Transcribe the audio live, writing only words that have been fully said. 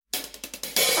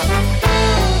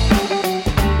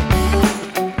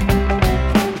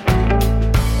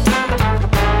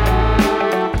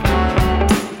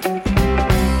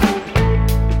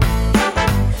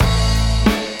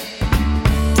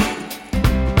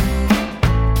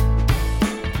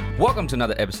Welcome to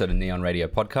another episode of Neon Radio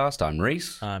Podcast. I'm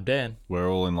Reese. I'm Dan. We're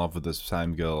all in love with the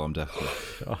same girl. I'm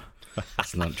definitely.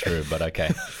 That's not true, but okay.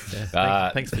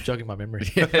 Thanks for jogging my memory.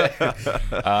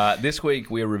 This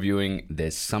week we're reviewing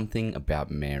There's Something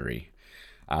About Mary.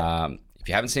 If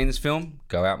you haven't seen this film,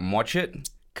 go out and watch it.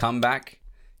 Come back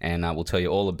and we'll tell you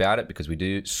all about it because we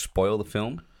do spoil the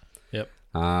film. Yep.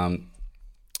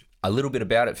 A little bit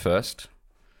about it first.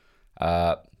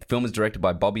 The film is directed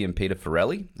by Bobby and Peter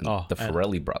Farrelly, the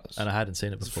Farrelly brothers. And I hadn't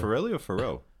seen it Is it before. Farrelly or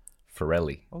Pharrell?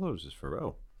 Farrelly. I thought it was just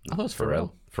Pharrell. I thought it was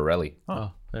Pharrell. Farrelly.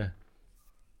 Oh, yeah.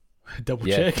 Double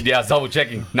Yeah, check. yeah, I was double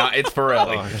checking. No, it's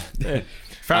Farrelly. Yeah.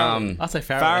 Farrell. I say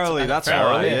Farrell. Farrelly, that's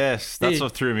Farrell, right. yeah. Yes, that's Yeah.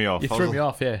 what threw me off. You threw me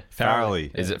off, yeah.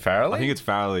 Farrelly. Is it Farrelly? I think it's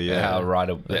Farrelly,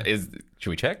 yeah. Should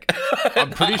we check?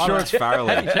 I'm pretty sure it's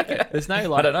Farrelly. There's no I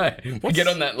like. don't know. We get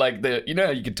on that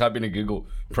you can type in a Google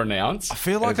pronounce. I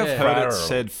feel like It's I've heard it Farrell.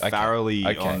 said Farrelly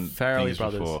Okay. on Farrelly things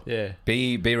brothers. before. Yeah.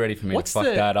 Be ready for me What's to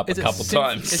fuck that up a is it couple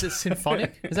times. Is it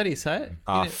symphonic? Is that how you say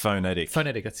it? Phonetic.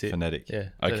 Phonetic, that's it. Phonetic. Yeah.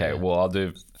 Okay, well I'll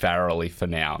do Farrelly for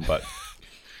now, but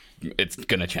it's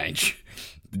gonna change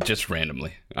just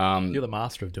randomly. You're the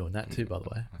master of doing that too, by the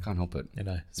way. I can't help it. You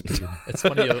know, it's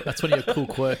one of your that's one of your cool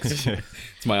quirks.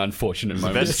 It's my unfortunate The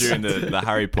moment. best during the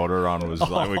Harry Potter run was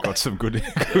like we got some good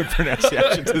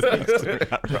pronunciations of things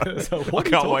throughout. Right? So I what are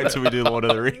you can't talking wait till we do Lord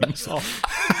of the Rings.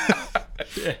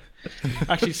 Yeah.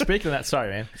 Actually, speaking of that, sorry,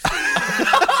 man.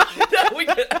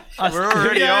 We're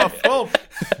already off. Oh,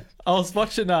 I was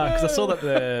watching because I saw that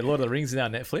the Lord of the Rings is now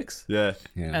on Netflix, Yeah.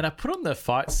 Yeah. and I put on the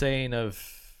fight scene of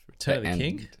Return of the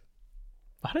King.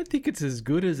 I don't think it's as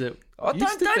good as it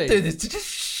used to be. don't do this. Just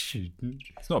shoot.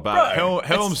 It's not bad.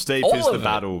 Helm's Deep all is the of it.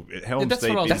 battle. Helm's that's what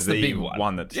Deep I was- is That's the the big one.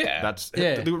 one that's Yeah.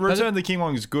 Yeah. The Return of the King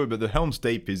one is good, but the Helm's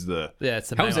Deep is the Yeah, it's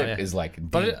the main Helm's one, Deep yeah. is like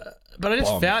But I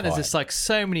just bomb found there's fight. just like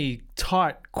so many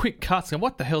tight, quick cuts, and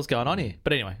what the hell's going on here?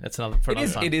 But anyway, that's another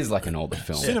time. it is like an older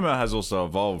film. cinema has also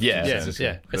evolved. Yeah. since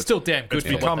Yeah, then. yeah. It's still damn good. It's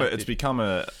for become what it's become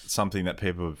a something that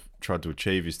people have tried to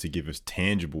achieve is to give us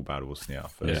tangible battles now.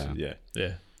 Versus, yeah.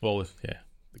 yeah. Well,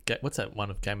 what's that one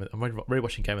of Game of? I'm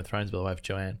rewatching Game of Thrones by the way with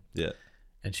Joanne, Yeah.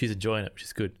 and she's enjoying it, which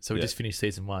is good. So we Yeah. just finished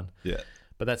season 1. Yeah.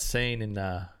 But that scene in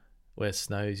where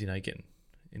Snow's, getting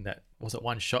in that, was it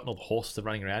one shot and all the horses are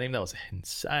running around him? That was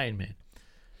insane, man.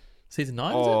 Season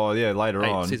 9, was Oh yeah, later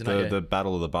on season eight, yeah. the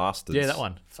Battle of the Bastards. it? Yeah, that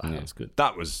one. Fuck, that was good.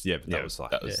 That was that was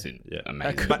like That was yeah.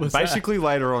 amazing. What was that? Basically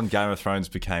later on Game of Thrones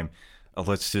became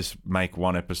let's just make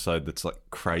one episode that's like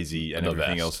crazy and The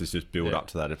everything best. else is just build Yeah. up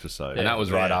to that episode. And that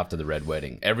was right after the Red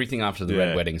Wedding. Everything after the Yeah.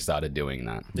 Red Wedding started doing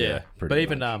that. Yeah. pretty But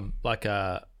even,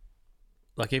 much.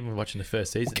 like even watching the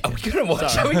first season. Are we gonna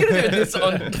watch? Are we gonna do this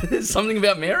on Something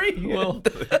About Mary? Well,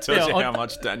 It tells you on- how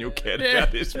much Daniel cared Yeah.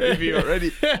 about this movie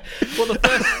already. well,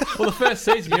 the first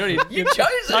season, you already. You chose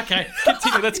it. Okay,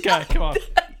 continue. Let's go. Come on.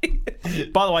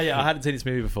 By the way, yeah, I hadn't seen this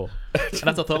movie before, and that's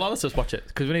what I thought. Let's just watch it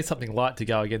because we need something light to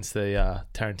go against the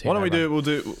Tarantino. Why don't we run.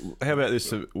 do? How about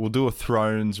this? We'll do a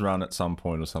Thrones run at some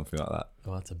point or something like that.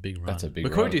 Oh, that's a big run. That's a big We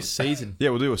could run. do season. Yeah,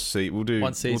 we'll do a season. We'll One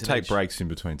We'll season take each. breaks in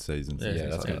between seasons. and Yeah, Yeah,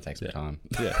 things that's like gonna that. take some time.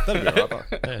 Yeah, that'll be alright.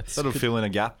 Yeah, it's That'll good fill in a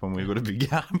gap when we've got a big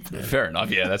gap. Fair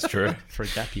enough. Yeah, that's true. for a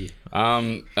gap year.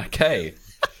 Okay.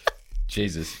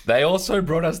 Jesus. They also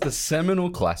brought us the seminal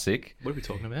classic. What are we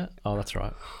talking about? Oh, that's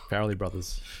right. Farrelly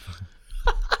brothers.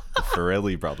 The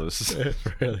Farrelly brothers,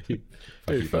 Farrelly. you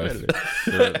both.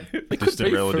 the distant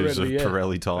be relatives of Farrelly, yeah.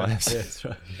 Pirelli tires. Yeah, that's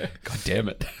right. God damn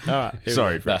it. All right. here we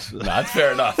Sorry, go. Nah, that's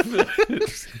fair enough.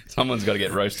 Someone's got to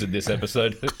get roasted this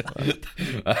episode.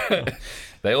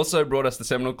 They also brought us the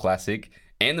seminal classic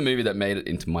and the movie that made it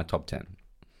into my top 10.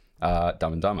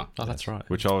 Dumb and Dumber. Oh, that's right.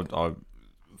 Which I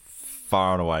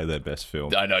far and away their best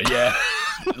film. I know, yeah.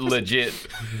 Legit.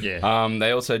 Yeah.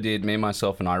 They also did Me,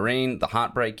 Myself, and Irene, The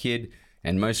Heartbreak Kid,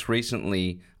 and most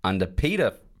recently, under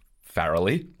Peter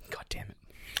Farrelly, God damn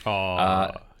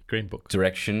it, Green Book.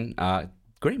 direction,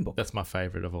 Green Book. That's my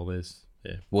favourite of all these.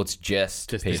 Yeah. Well, it's just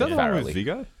Just- Peter Is that the one with Farrelly.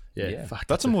 Viggo? Yeah. Yeah. Fuck,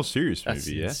 That's a more serious that's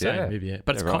movie, an yeah? insane Yeah. movie, yeah.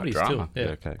 But it's Yeah, right. comedy Drama. still. Yeah.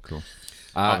 Yeah, okay, cool.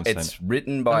 haven't seen It's it.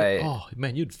 written by... Oh,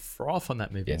 man, you'd froth on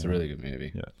that movie. Yeah, it's a really good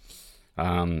movie.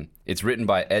 Yeah. It's written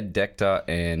by Ed Decter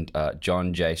and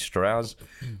John J. Strauss,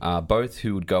 both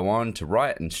who would go on to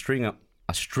write and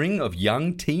a string of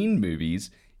young teen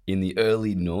movies in the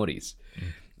early noughties,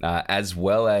 as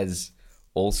well as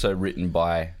also written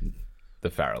by the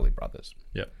Farrelly brothers.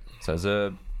 Yep. So it's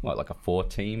like a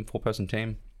four-person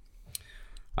team.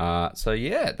 So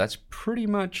yeah, that's pretty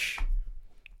much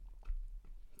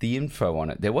the info on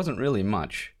it. There wasn't really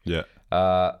much. Yeah.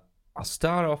 I'll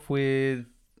start off with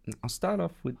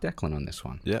Declan on this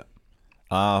one. Yeah.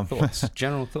 Thoughts,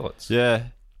 general thoughts. Yeah.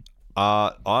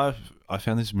 I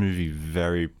found this movie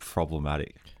very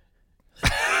problematic.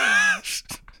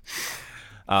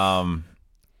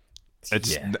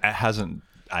 It hasn't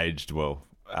aged well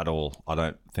at all, I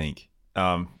don't think.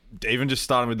 Even just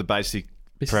starting with the basic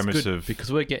premise of... Because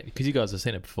you guys have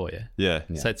seen it before, yeah? Yeah.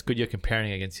 So it's good you're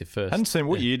comparing against your first. I hadn't seen...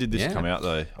 What year did this come out,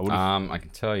 though? I can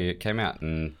tell you, it came out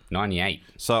in 98.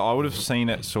 So I would have seen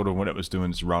it sort of when it was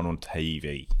doing its run on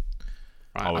TV.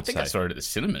 Right? I think I saw it at the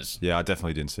cinemas. Yeah, I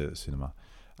definitely didn't see it at the cinema.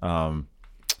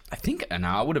 I think, no,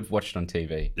 I would have watched it on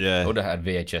TV. Yeah. I would have had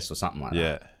VHS or something like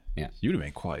that. Yeah. You would have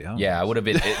been quite young. Yeah, I would have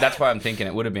been. That's why I'm thinking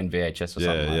it would have been VHS or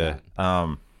something like that.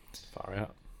 Far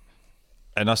out.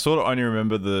 And I sort of only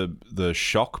remember the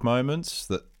shock moments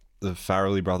that the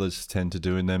Farrelly brothers tend to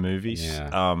do in their movies.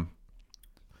 Yeah.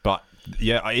 But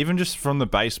yeah, even just from the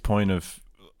base point of,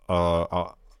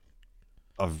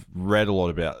 I've read a lot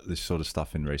about this sort of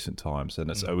stuff in recent times, and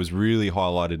it was really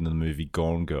highlighted in the movie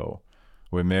Gone Girl,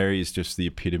 where Mary is just the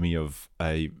epitome of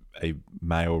a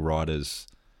male writer's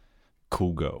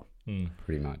cool girl.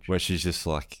 Pretty much. Where she's just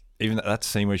like, even that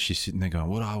scene where she's sitting there going,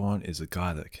 what I want is a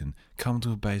guy that can come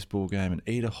to a baseball game and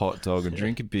eat a hot dog and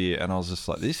drink a beer. And I was just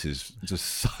like, this is just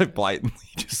so blatantly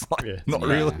just like not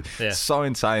really so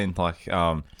insane. Like,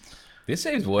 this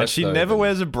seems worse. and she though, never than-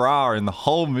 wears a bra in the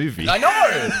whole movie. I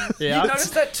know. Yeah, You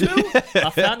noticed that too? I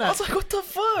found that. I was like, what the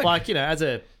fuck? Like,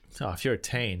 if you're a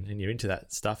teen and you're into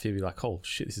that stuff, you'd be like, oh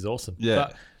shit, this is awesome. Yeah.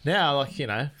 But now, like,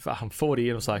 I'm 40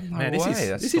 and I was like, man, No this way,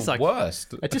 is the like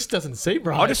worst. It just doesn't seem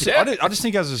right. I just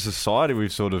think as a society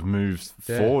we've sort of moved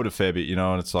forward a fair bit,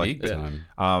 and it's like, Big time.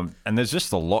 and there's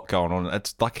just a lot going on.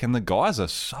 It's like, and the guys are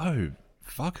so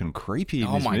fucking creepy in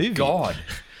Oh this my movie. god.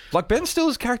 Like Ben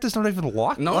Stiller's character's not even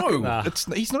No.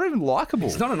 he's not even likable.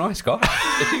 He's not a nice guy.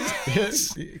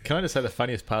 Can I just say the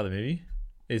funniest part of the movie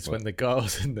is when the guy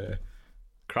was in the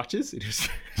crutches? It was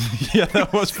Yeah,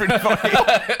 that was pretty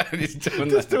funny. He's doing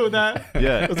just that. doing that.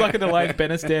 Yeah. It was like an Elaine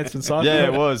Bennis dance from Seinfeld. Yeah,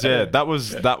 it was. Yeah, that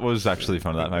was actually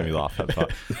funny. That made me laugh. That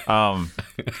part.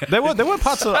 There were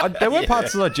parts of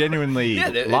that I genuinely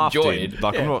they laughed enjoyed. in.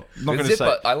 Like I'm not The going to zipper,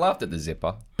 say, I laughed at the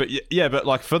zipper. but but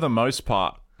like for the most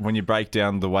part, when you break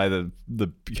down the way that the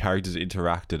characters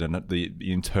interacted and the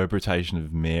interpretation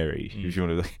of Mary, if you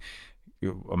want to.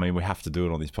 I mean, we have to do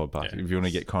it on this podcast. If you want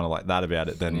to get kind of like that about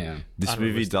it, then this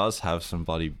movie does have some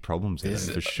bloody problems in it,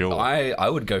 for sure. I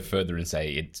would go further and say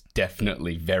it's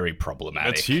definitely very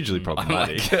problematic. It's hugely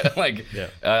problematic.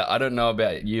 I don't know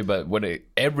about you, but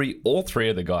all three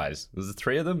of the guys, was it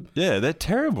three of them? Yeah, they're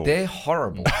terrible. They're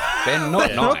horrible. They're not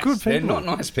nice. not good They're people. not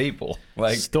nice people.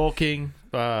 Like Stalking.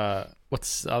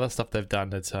 What's other stuff they've done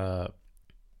that's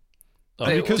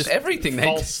because everything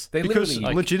false. they because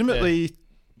literally legitimately,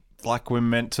 like we're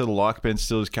meant to like Ben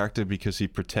Stiller's character because he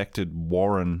protected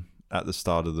Warren at the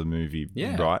start of the movie,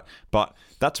 right? But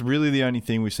that's really the only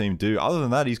thing we see him do. Other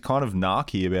than that, he's kind of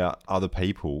narky about other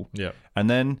people. Yeah. And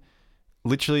then,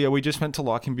 literally, are we just meant to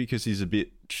like him because he's a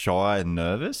bit shy and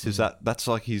nervous? Is that's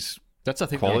like his... That's I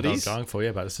think qualities? what I'm going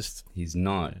for, but it's just he's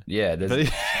not. Yeah, But well,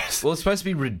 it's supposed to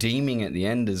be redeeming at the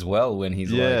end as well when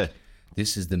he's like,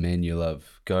 "This is the man you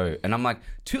love. Go." And I'm like,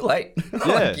 too late.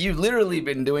 Like, you've literally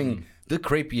been doing the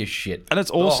creepiest shit. And it's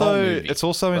the whole also movie. Like,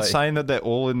 insane that they're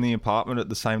all in the apartment at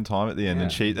the same time at the end,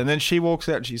 and then she walks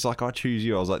out and she's like, "I choose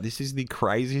you." I was like, "This is the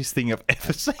craziest thing I've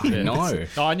ever seen." No.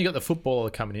 Oh, and you got the footballer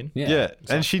coming in. Yeah,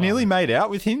 and she nearly made out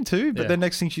with him too. But Yeah. then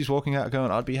next thing she's walking out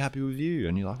going, "I'd be happy with you,"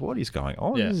 and you're like, "What is going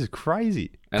on? Yeah. This is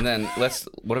crazy." And then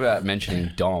what about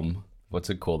mentioning Dom? What's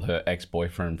it called? Her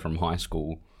ex-boyfriend from high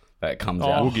school that comes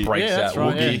out, Woogie. breaks Yeah, out, that's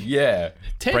right, Woogie. Yeah.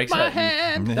 Take breaks my out.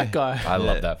 hand. That guy. I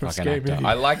love that From fucking Scary actor. Movie.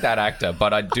 I like that actor,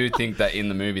 but I do think that in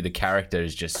the movie the character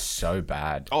is just so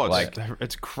bad. Oh, it's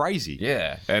it's crazy.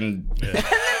 yeah, and then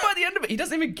by the end of it, he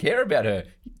doesn't even care about her.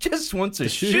 He just wants to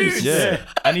shoot. Yeah,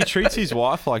 and he treats his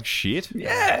wife like shit.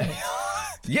 Yeah.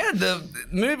 Yeah, the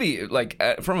movie, like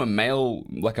from a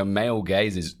male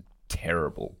gaze, is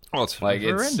terrible. Oh, it's Like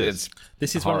horrendous. it's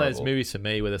This is one of those horrible. movies for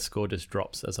me where the score just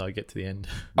drops as I get to the end.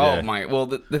 Oh Yeah. my! Well,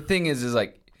 the thing is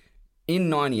like in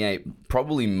 '98,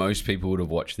 probably most people would have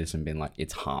watched this and been like,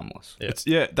 "It's harmless." It's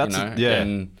You that's know? yeah.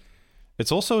 And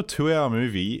It's also a 2-hour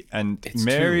movie, and It's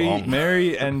too long.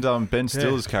 Mary and Ben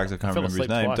Stiller's character, I can't Fell remember his asleep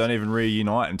name, twice. don't even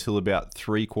reunite until about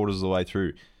 3/4 of the way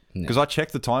through. Because I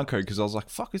checked the time code because I was like,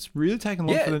 "Fuck, it's really taking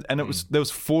long." Yeah. For and there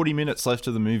was 40 minutes left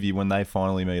of the movie when they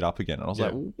finally meet up again, and I was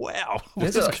like, "Wow."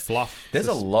 there's It's a, fluff. there's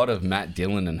a lot of Matt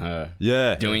Dillon and her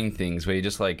Yeah. doing things where you're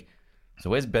just like, "So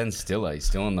where's Ben Stiller? He's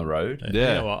still on the road." You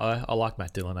Yeah. know what? I like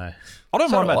Matt Dillon. I don't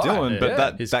So mind do Matt I. Dillon, but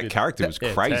Yeah. He's that good. character was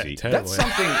Yeah, crazy. terrible,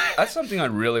 That's something I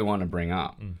really want to bring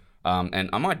up, and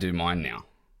I might do mine now.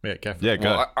 Yeah, go for Yeah, it.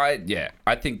 go. Well,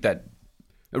 I think that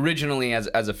originally as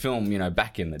a film,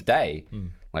 back in the day,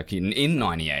 like in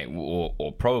 98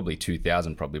 or probably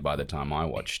 2000, probably by the time I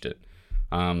watched it.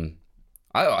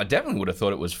 I definitely would have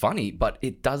thought it was funny, but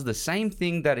it does the same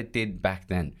thing that it did back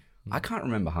then. I can't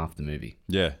remember half the movie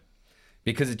Yeah.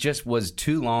 because it just was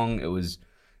too long.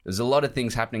 There's a lot of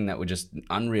things happening that were just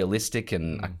unrealistic,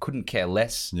 and I couldn't care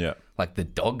less. Yeah. Like the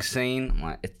dog scene, I'm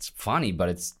like, it's funny, but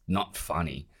it's not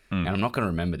funny, and I'm not going to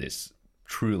remember this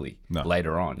truly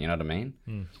later on. You know what I mean?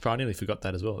 I nearly forgot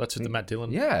that as well. That's with the Matt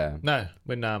Dillon. Yeah. No,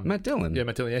 when Matt Dillon. Yeah,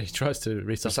 Matt Dillon. Yeah, he tries to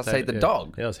resuscitate the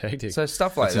dog. Yeah, it was hectic. So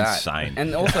stuff like That's that. insane.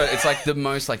 And also, it's like the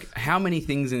most like how many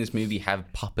things in this movie have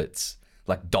puppets,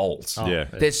 like dolls. Yeah.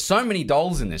 There's so many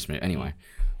dolls in this movie. Anyway,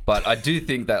 but I do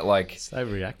think that like It's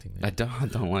overreacting. I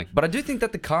don't like, but I do think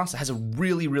that the cast has a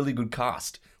really really good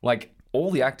cast. Like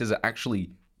all the actors are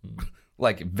actually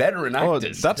like veteran Oh,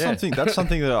 actors. that's something. That's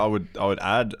something that I would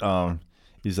add.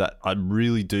 Is that I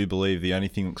really do believe the only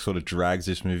thing that sort of drags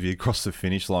this movie across the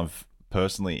finish line,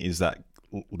 personally, is that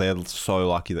they're so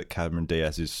lucky that Cameron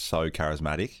Diaz is so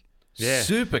charismatic. Yeah.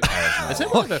 super charismatic. Is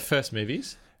that one of their first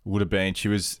movies? Would have been she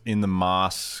was in The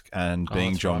Mask and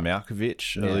being that's John right.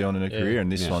 Malkovich early on in her career,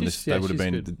 and this one, She's- they would have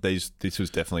she's been. good. This was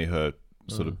definitely her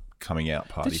sort of coming out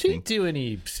party Did she thing. do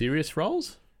any serious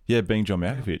roles? Yeah, being John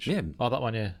Malkovich. Yeah, Oh, that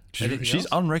one, yeah. Anything She's else?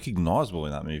 unrecognizable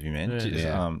in that movie, man. Yeah. She's,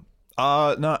 Yeah.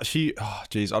 No, she. Oh,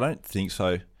 geez, I don't think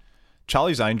so.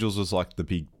 Charlie's Angels was like the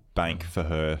big bank for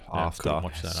her after. couldn't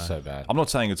watch that, so bad. I'm not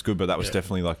saying it's good, but that was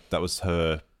definitely like that was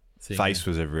her Thing, face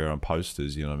was everywhere on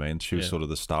posters. You know what I mean? She was Yeah. sort of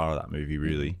the star of that movie,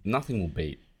 really. Nothing will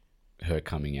beat her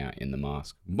coming out in The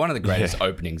Mask. One of the greatest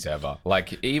openings ever.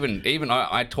 Like even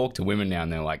I talk to women now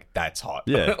and they're like, "That's hot."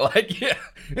 Yeah. like yeah,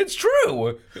 it's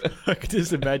true. I could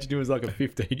just imagine he was like a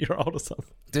 15-year-old or something.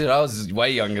 Dude, I was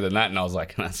way younger than that, and I was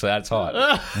like, "That's hot."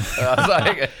 I was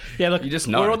like, Yeah, look, you just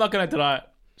know. we're all not going to deny it.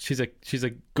 She's a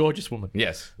gorgeous woman.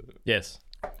 Yes, Yes.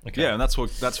 Okay. Yeah, and that's what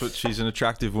she's an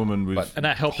attractive woman with And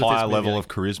that helped with this higher movie, level like- of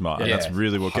charisma, and Yeah. that's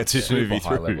really what gets this super movie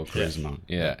high through. level charisma.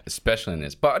 Yeah, especially in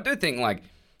this. But I do think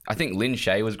I think Lynn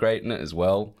Shay was great in it as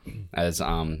well as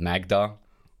Magda,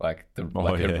 like her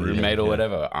roommate or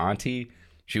whatever, auntie.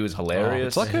 She was hilarious.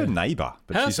 It's like her neighbour,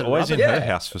 but How's she's it always in rubber? her Yeah.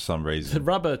 house for some The reason.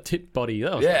 rubber tip body.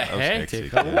 That was Yeah.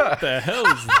 hectic. That was What the hell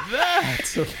is that?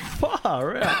 So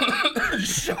far out.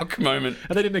 shock moment.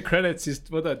 And then in the credits,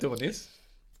 what they're doing this.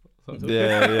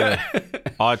 Yeah.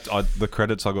 The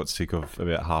credits I got sick of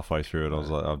about halfway through it. I was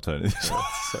like, I'm turning this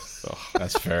off.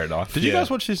 That's fair enough. Did you guys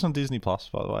watch this on Disney Plus,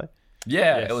 by the way?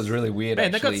 Yeah, Yes. it was really weird.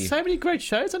 Man, they've got actually. so many great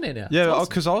shows on there now. Yeah, It's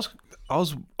awesome.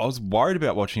 because I was worried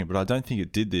about watching it, but I don't think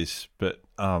it did this. But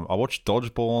I watched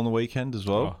Dodgeball on the weekend as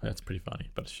well. Oh, that's pretty funny,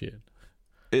 but shit.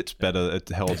 It's better. It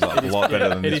holds up a lot better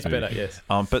than It this is movie. better, yes.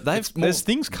 But there's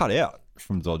things cut out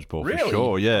from Dodgeball for Really?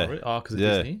 sure. Yeah, Oh, because of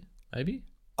Yeah. Disney, maybe?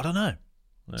 I don't know.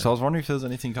 So I was wondering if there's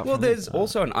anything cut. Well, from there's it.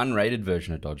 also an unrated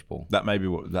version of Dodgeball. That maybe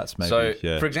that's maybe. So,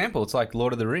 yeah. for example, it's like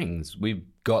Lord of the Rings. We've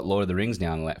got Lord of the Rings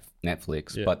now on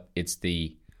Netflix, Yeah. but it's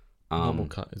the Normal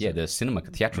cut, is it? the cinema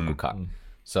theatrical cut.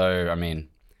 So, I mean,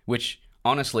 which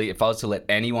honestly, if I was to let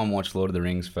anyone watch Lord of the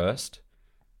Rings first,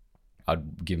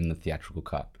 I'd give them the theatrical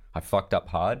cut. I fucked up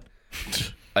hard.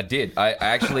 I did. I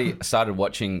actually started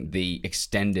watching the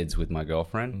extendeds with my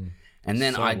girlfriend, and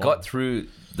then I got through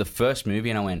the first movie,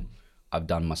 and I went, "I've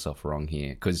done myself wrong here,"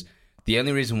 because the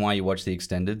only reason why you watch the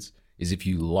extendeds is if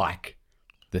you like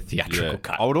the theatrical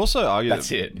cut. I would also argue That's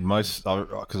that it.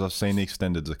 because I've seen the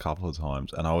extendeds a couple of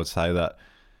times, and I would say that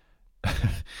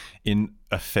in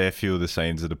a fair few of the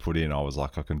scenes that are put in, I was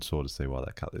like, I can sort of see why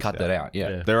they cut this Cut that out. Yeah.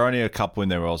 Yeah. There are only a couple in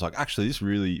there where I was like, actually, this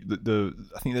really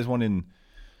I think there's one in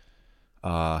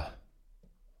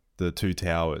the Two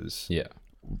Towers Yeah.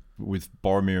 with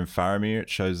Boromir and Faramir. It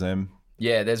shows them.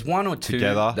 Yeah, there's one or two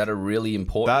Together. that are really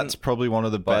important. That's probably one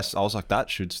of the best. I was like, that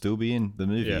should still be in the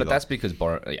movie. Yeah. But Like, that's because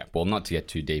well, not to get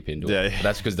too deep into Yeah, it. yeah. But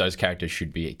that's because those characters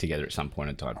should be together at some point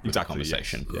in time for Exactly, the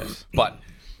conversation. yes. But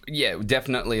yeah,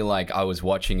 definitely. Like I was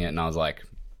watching it and I was like,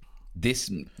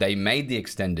 they made the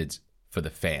extendeds for the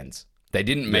fans. They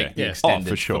didn't make the Yeah. extendeds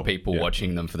For sure. people Yeah.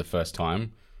 watching them for the first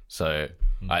time. So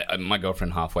my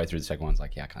girlfriend halfway through the second one's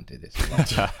like, "Yeah, I can't do this."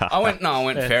 I went,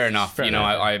 fair enough. fair You know,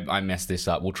 enough. I messed this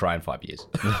up. We'll try in 5 years.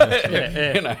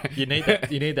 Yeah. You know. You need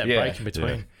that Yeah. break in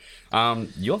between.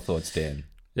 Your thoughts, Dan?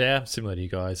 Yeah, I'm similar to you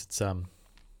guys. It's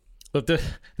look, there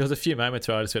was a few moments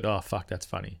where I just went, "Oh fuck, that's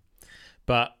funny,"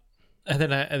 but and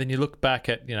then you look back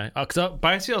at because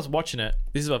basically I was watching it.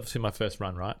 This is obviously my first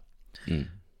run, right?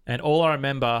 And all I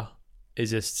remember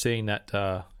is just seeing that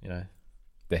The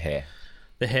hair.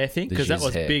 the hair thing, The because that jizz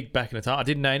was hair. big back in the time. I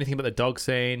didn't know anything about the dog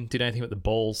scene. Didn't know anything about the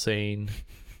ball scene.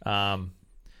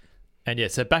 And yeah,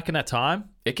 so back in that time,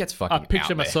 It gets fucking I picture out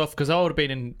there. myself because I would have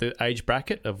been in the age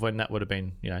bracket of when that would have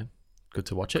been, good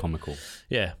to watch it. Comical.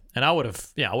 Yeah, and I would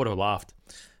have laughed.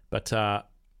 But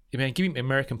give me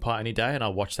American Pie any day, and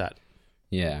I'll watch that.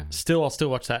 Yeah. I'll still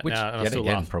watch that Which, now, and I'll yet still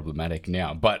again, laugh. problematic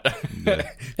now. But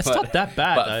It's not that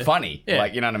bad, but though. funny. Yeah.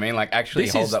 Like, you know what I mean? Like, actually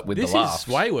holds up with the laughs. This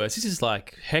is way worse. This is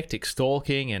like hectic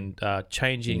stalking and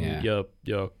changing Yeah.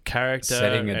 your character,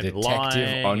 Setting a and detective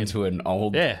lying onto an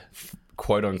old Yeah.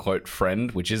 quote unquote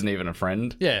friend, which isn't even a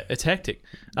friend. Yeah, it's hectic.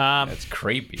 It's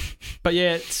creepy. But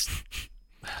yeah, it's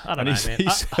I don't And know, he's, man.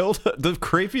 he's held the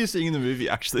creepiest thing in the movie.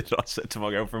 Actually, that I said to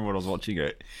my girlfriend when I was watching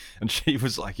it, and she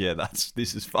was like, "Yeah,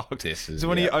 this is fucked." This is- so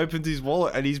when he yeah. opened his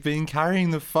wallet and he's been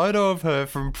carrying the photo of her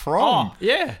from prom.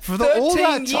 Yeah, For all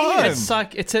that 13 years. time. it's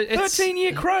like it's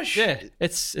 13-year crush. Yeah,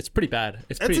 it's pretty bad.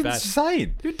 It's That's pretty bad.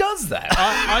 insane. Who does that?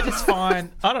 I just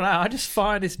find I don't know. I just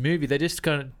find this movie they're just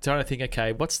trying to think.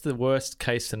 Okay, what's the worst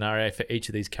case scenario for each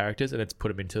of these characters, and let's put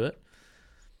them into it.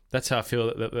 That's how I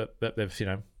feel that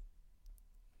they've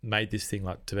made this thing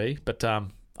like to be. But I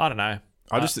don't know.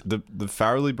 The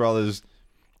Farrelly brothers,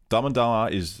 Dumb and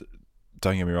Dumber is.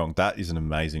 Don't get me wrong, that is an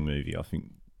amazing movie. I think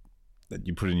that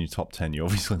you put it in your top 10. You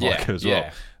obviously like it as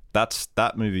well.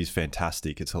 That movie is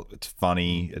fantastic. It's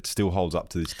funny. It still holds up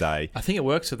to this day. I think it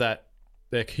works with that.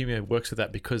 Their humor works with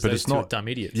that because But those it's two are not- dumb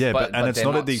idiots. Yeah, but they're it's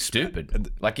not at the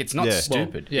stupid. Like, it's not Yeah.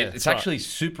 stupid. Well, yeah, it's that's right. actually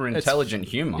super intelligent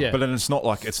humor. Yeah. But then it's not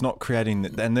like it's not creating,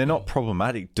 and they're not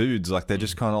problematic dudes. Like they're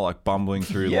just kind of like bumbling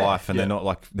through Yeah, life, and they're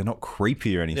not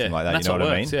creepy or anything Yeah, like that. and You know that's what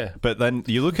what I mean? works, yeah. But then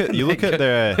you look at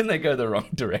their. When they go the wrong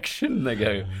direction, they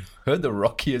go, heard the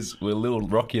Rockies were a little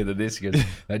rockier than this. He goes,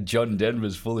 that John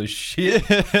Denver's full of shit.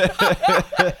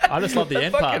 I just love the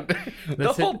end part. The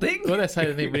That's whole it. thing. When they say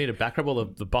they think we need a back rub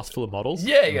of the bus full of models.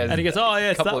 Yeah, he goes, And he goes, oh,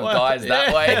 yeah, it's couple that of way. guys that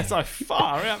Yeah, way. It's like,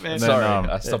 far out, man. then, Sorry, um,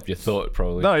 I stopped your thought,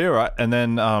 probably. No, you're right. And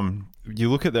then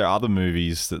you look at their other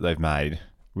movies that they've made,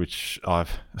 which I've,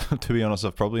 to be honest,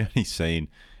 I've probably only seen.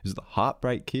 Is it The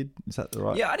Heartbreak Kid? Is that the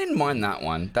right? Yeah, I didn't mind that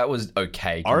one. That was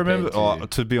okay. I remember.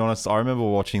 compared To be honest, I remember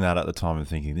watching that at the time and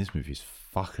thinking, this movie's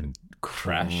fucking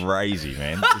Trash. crazy,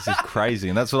 man. This is crazy,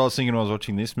 and that's what I was thinking when I was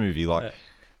watching this movie. Like,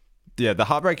 yeah, The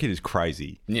Heartbreak Kid is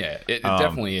crazy. Yeah, it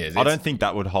definitely is. I don't think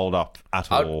that would hold up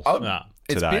at all. Nah.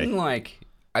 It's today. been like,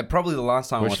 probably the last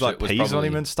time I Which watched like it was peas probably, on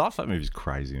him and stuff. That movie's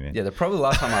crazy, man. Yeah, probably the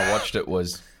last time I watched it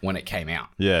was when it came out.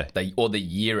 Yeah. Or the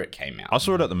year it came out. I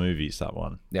saw it at the movies, that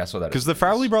one. Yeah, I saw that. Because the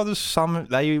Farrelly brothers,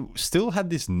 they still had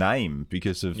this name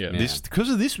because of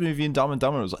this movie and Dumb and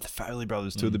Dumber. It was like the Farrelly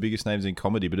brothers, two of the biggest names in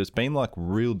comedy, but it's been like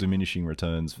real diminishing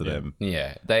returns for them.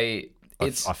 Yeah,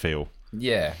 it's I feel.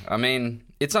 yeah. I mean,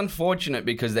 it's unfortunate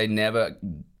because they never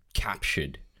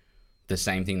captured the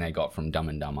same thing they got from Dumb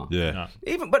and Dumber. Yeah. No.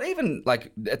 Even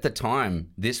like at the time,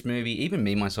 this movie, even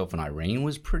Me, Myself, and Irene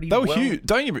was pretty. They were well huge.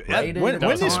 Don't you? rated When at the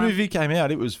this time. movie came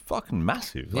out, it was fucking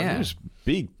massive. Like, Yeah. It was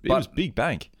big. It But- was big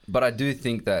bank. But I do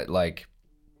think that like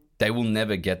they will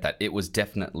never get that. It was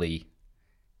definitely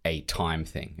a time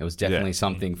thing. It was definitely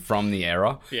something from the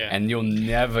era, Yeah. and you'll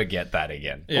never get that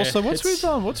again. Yeah, Also, what's it's-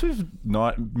 with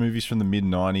movies from the mid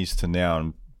 '90s to now,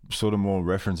 and sort of more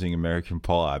referencing American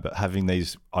Pie, but having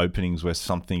these openings where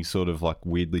something sort of like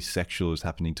weirdly sexual is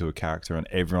happening to a character, and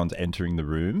everyone's entering the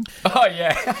room. Oh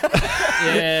yeah,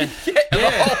 Yeah.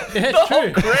 the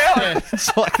whole crowd.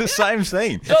 It's like the same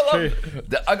scene.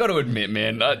 I got to admit,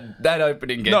 man, that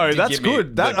opening. No, did that's give me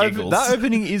good. the That giggles.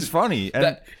 opening is funny,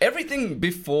 and Everything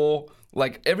before,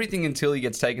 like everything until he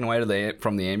gets taken away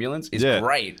from the ambulance, is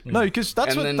great. No, because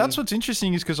And that's what's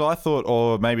interesting is because I thought,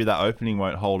 oh, maybe that opening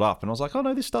won't hold up, and I was like, oh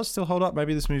no, this does still hold up.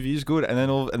 Maybe this movie is good, and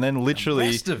then literally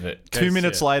rest of it 2 goes,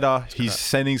 minutes yeah. later, he's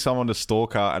sending someone to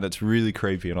stalk her, and it's really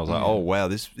creepy. And I was like, oh wow,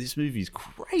 this movie's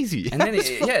crazy. And then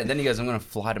then he goes, "I'm going to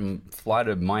fly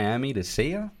to Miami to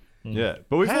see her." yeah,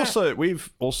 but we've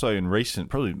also in recent,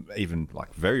 probably even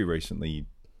like very recently,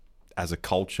 as a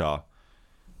culture,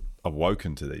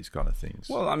 awoken to these kind of things.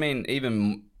 Well, I mean,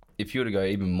 even if you were to go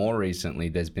even more recently,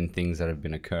 there's been things that have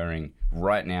been occurring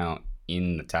right now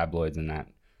in the tabloids and that.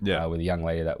 Yeah. With a young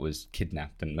lady that was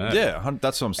kidnapped and murdered. Yeah,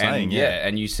 that's what I'm saying. And,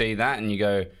 and you see that and you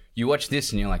go, you watch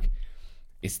this and you're like,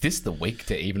 is this the week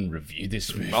to even review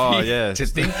this movie? Oh, yeah. To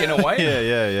think in a way.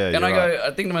 yeah. And I you're go, right.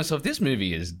 I think to myself, this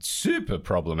movie is super It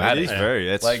problematic. is very.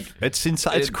 It's Like, it's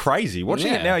insane. It's crazy.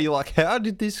 Watching it yeah. now, you're like, how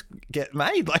did this get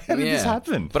made? Like, how did this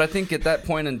happen? But I think at that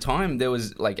point in time, there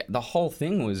was like the whole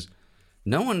thing was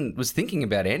no one was thinking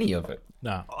about any of it.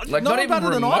 No. Like, no not one even batted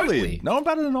an remotely. eyelid. No one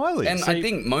batted an eyelid. And I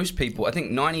think most people, I think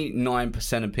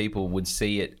 99% of people would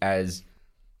see it as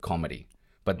comedy.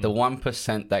 But the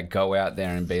 1% that go out there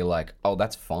and be like, "Oh,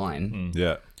 that's fine,"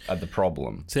 Yeah. are the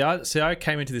problem. See, I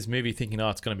came into this movie thinking, oh,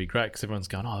 it's going to be great because everyone's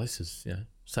going, oh, this is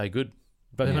so good.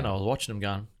 But then when I was watching them,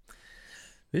 going,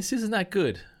 this isn't that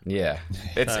good. Yeah,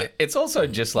 it's also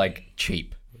just like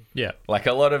cheap. Yeah, Like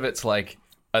a lot of it's like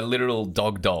a literal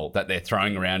dog doll that they're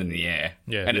throwing around in the air,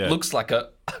 Yeah. and Yeah. it looks like a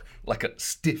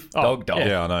stiff dog doll.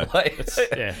 Yeah, I know. Like,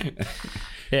 yeah,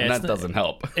 and it's that doesn't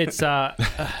help. It's yeah.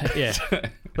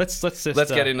 Let's just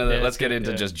Let's get into yeah, let's get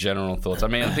into just general thoughts. I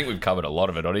mean, I think we've covered a lot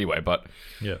of it anyway, but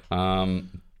yeah.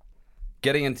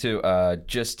 getting into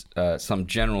just some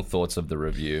general thoughts of the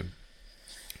review.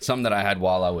 Some that I had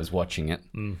while I was watching it.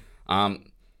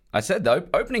 I said the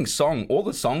opening song, all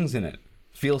the songs in it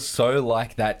feel so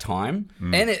like that time,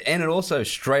 and it also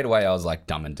straight away I was like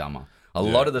Dumb and Dumber. A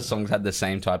lot of the songs had the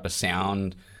same type of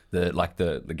sound,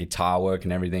 the guitar work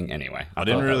and everything. Anyway, I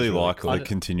didn't thought that really was like cool. the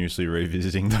continuously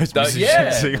revisiting those Yeah,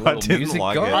 musicians. I little didn't music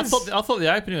like guys. it. I thought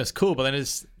the opening was cool, but then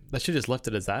they should have just left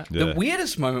it as that. Yeah. The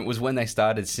weirdest moment was when they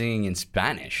started singing in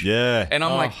Spanish. Yeah. And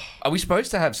I'm like, are we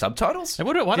supposed to have subtitles? And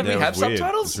why Did do we we have weird.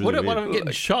 subtitles? It's really What weird. am I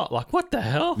getting shot? Like, what the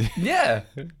hell? Yeah.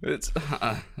 It's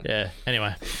Yeah.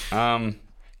 Anyway,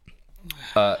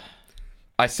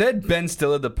 I said Ben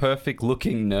Stiller the perfect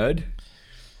looking nerd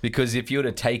because if you were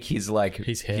to take his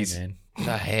his hair, man.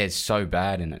 the hair's so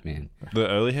bad in it, man. The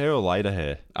early hair or later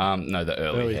hair? No, the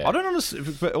early hair. I don't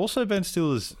understand, but also Ben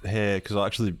Stiller's hair, because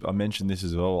I mentioned this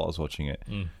as well while I was watching it.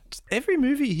 Just every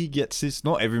movie he gets this,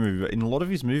 not every movie, but in a lot of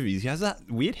his movies, he has that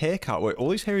weird haircut where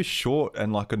all his hair is short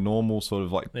and like a normal sort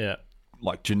of Yeah.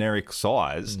 like generic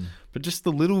size, but just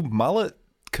the little mullet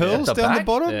curls the down the back?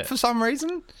 bottom Yeah. for some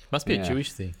reason. Must be Yeah. a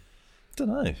Jewish thing. Don't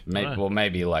know. Maybe, well,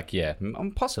 maybe like, yeah,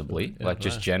 possibly. like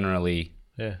just generally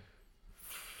Yeah.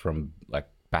 from like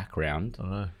background. I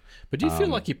don't know. But do you feel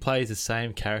like he plays the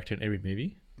same character in every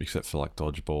movie? Except for like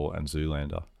Dodgeball and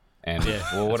Zoolander. And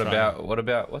well, what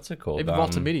about what's it called? Even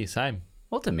Walter Mitty, same.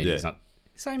 Walter Mitty's Yeah. not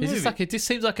same He's movie. just like, it just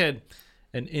seems like an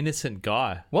innocent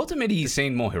guy. Walter Mitty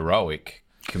seemed more heroic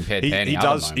compared to any He other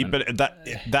does, moment. but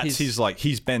that's He's- his like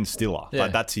he's Ben Stiller. Yeah.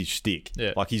 Like that's his shtick.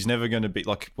 Yeah. Like he's never going to be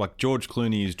like George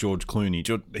Clooney is George Clooney.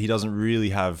 He doesn't really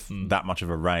have that much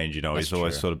of a range, you know. That's He's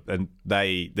always true. sort of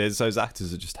there's those actors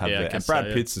that just have Yeah, I their, and guess Brad so,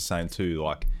 yeah. Pitt's the same too.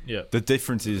 Like Yeah. the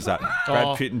difference is that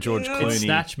Brad Pitt and George In Clooney.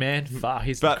 Snatch, man. Fuck,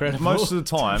 he's But incredible. most of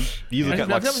the time, you look at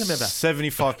like Tell me about that.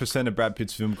 75% of Brad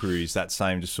Pitt's film career is that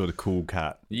same just sort of cool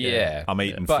cat. yeah. I'm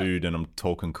eating But- food and I'm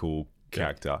talking cool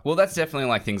character. Well, that's definitely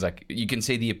like things like you can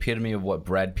see the epitome of what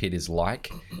Brad Pitt is like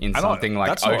in I know, something like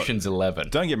that's not- Ocean's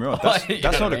 11. Don't get me wrong. You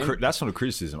That's know not what I mean? that's not a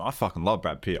criticism. I fucking love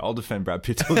Brad Pitt. I'll defend Brad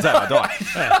Pitt till the day I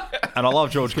die. And I love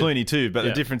George Clooney too. But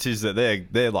the difference is that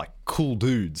they're like cool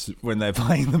dudes when they're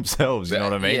playing themselves. You know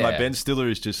what I mean? Yeah. Like Ben Stiller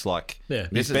is just like Yeah.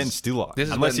 he's This Ben is- Stiller. this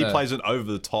is Unless when he plays it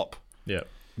over the top. Yeah.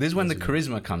 This is when the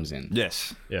charisma comes in.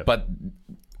 Yes. Yeah. But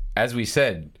as we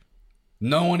said,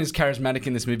 no one is charismatic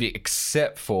in this movie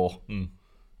except for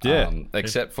Yeah.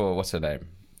 except for what's her name?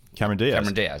 Cameron Diaz.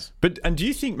 Cameron Diaz. And do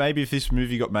you think maybe if this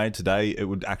movie got made today, it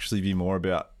would actually be more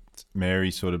about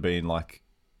Mary sort of being like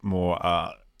more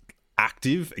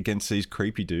active against these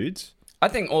creepy dudes? I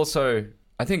think also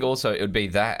it would be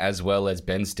that as well as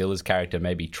Ben Stiller's character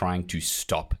maybe trying to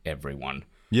stop everyone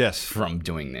Yes. from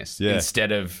doing this Yeah.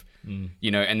 instead of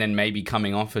and then maybe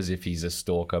coming off as if he's a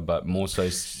stalker, but more so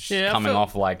Yeah, I coming feel-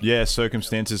 off like Yeah,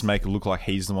 circumstances make it look like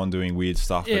he's the one doing weird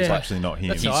stuff, but it's Yeah. actually not him.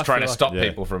 That's he's how I trying to feel like- stop Yeah.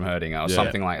 people from hurting her or Yeah.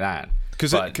 something like that.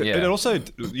 Because But, it also,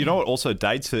 you know what also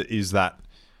dates it is that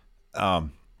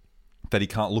that he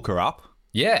can't look her up.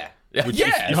 Yeah. Which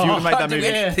yeah. if you were to make Can't that do movie-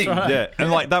 anything. Yeah, that's right. Yeah,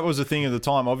 and like that was a thing at the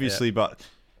time, obviously, but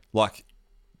like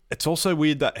it's also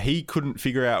weird that he couldn't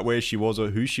figure out where she was or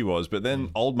who she was, but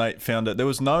then old mate found it. There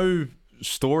was no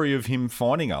story of him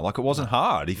finding her. Like it wasn't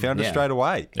hard. He found her Yeah. straight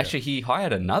away. Actually, he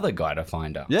hired another guy to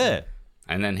find her. Yeah,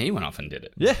 And then he went off and did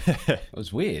it. yeah, It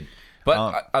was weird.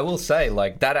 But I will say,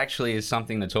 like, that actually is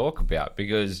something to talk about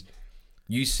because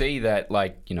you see that,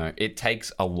 like, it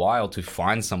takes a while to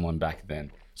find someone back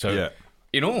then. So, Yeah.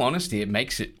 in all honesty, it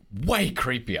makes it way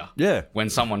creepier Yeah.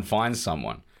 when someone finds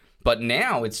someone. But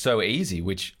now it's so easy,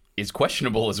 which is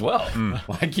questionable as well.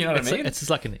 Like, you know what I mean? It's just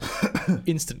like an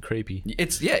instant creepy.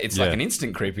 It's Yeah. like an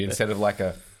instant creepy instead of like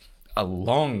a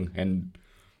long and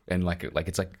like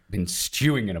it's like been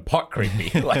stewing in a pot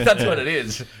creepy. Like that's what it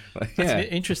is. Like, It's an yeah.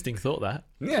 interesting thought, that.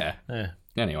 Yeah. Yeah.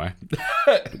 Anyway.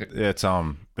 yeah. It's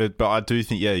but I do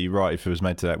think you're right. If it was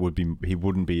made to that, he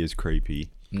wouldn't be as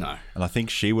creepy, No. and I think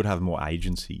she would have more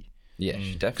agency Yeah,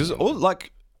 because definitely.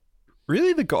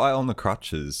 really the guy on the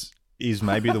crutches is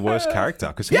maybe the worst character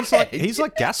because he's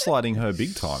like gaslighting her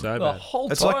big time. So The bad.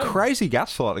 whole It's time. like crazy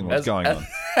gaslighting what's going on.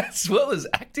 As well as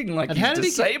acting like And how he's did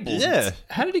he get- disabled. Yeah,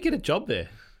 How did he get a job there?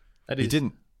 he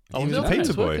didn't. Oh, He was no, a he pizza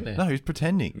was boy. working there. No, he was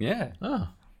pretending. Yeah. Oh,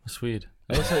 that's weird.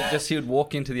 Also, just he would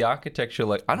walk into the architecture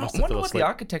like I Must don't have wonder fell what the asleep.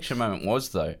 architecture moment was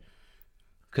though,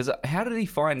 because how did he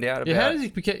find out Yeah, about? how did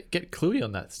he get cluey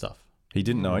on that stuff? He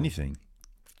didn't know anything.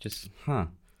 Just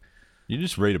You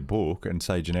just read a book and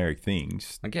say generic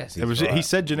things. I guess It was he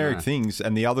said generic things,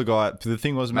 and the other guy. The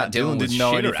thing was Matt Dillon was didn't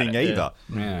know shitter at anything it, either.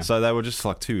 Yeah. So they were just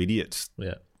like two idiots.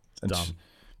 Yeah, And dumb.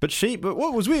 But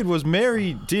what was weird was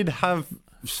Mary did have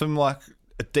some like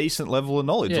a decent level of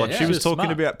knowledge. Yeah, like yeah. she She was was talking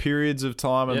smart. about periods of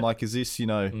time and Yeah. like, is this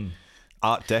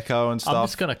Art Deco and stuff? I'm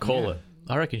just gonna call it.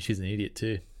 I reckon she's an idiot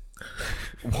too.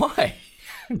 Why?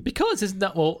 Because there's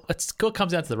no. Well, it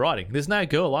comes down to the writing. There's no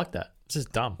girl like that. It's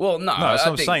just dumb. Well, no, No, that's I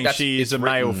what I'm think saying. that's- She is it's a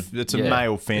male. written- It's a yeah.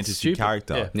 male fantasy stupid.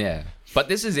 character. Yeah. Yeah, but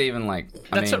this is even like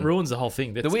That's what ruins the whole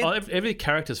thing. That's, weird- every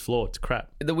character's flawed. It's crap.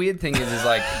 the weird thing is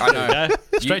like I know Yeah,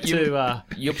 straight to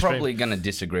you're extreme. probably going to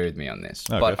disagree with me on this,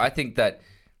 Oh, but go for I think that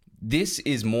this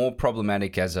is more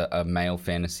problematic as a male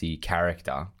fantasy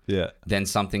character Yeah. than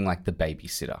something like The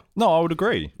Babysitter. No, I would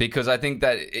agree. Because I think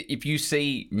that if you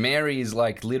see Mary is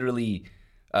like literally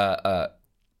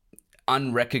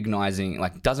unrecognizing,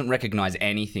 like doesn't recognize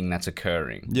anything that's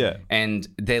occurring. Yeah. And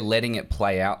they're letting it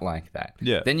play out like that.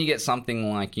 Yeah. Then you get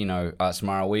something like,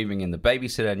 Samara Weaving in The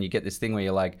Babysitter, and you get this thing where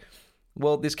you're like,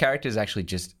 well, this character is actually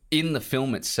just in the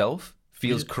film itself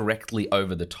feels correctly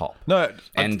over the top. No,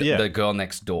 And yeah. the girl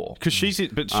next door.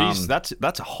 Because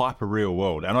that's a hyper real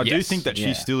world, and I do Yes, think that she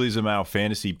yeah. still is a male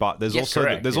fantasy. But there's Yes, also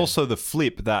correct, there's yeah. also the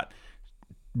flip that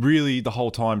really the whole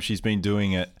time she's been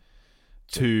doing it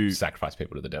to Sacrifice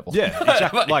people to the devil. yeah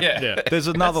exactly like Yeah. there's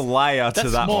another layer to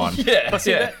that more- one. Yeah. But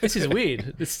see, yeah. this is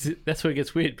weird. That's where it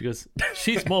gets weird because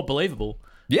she's more believable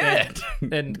Yeah.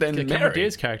 than Than Cameron Mary.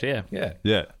 Diaz's character. Yeah. Yeah.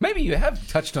 Yeah. Maybe you have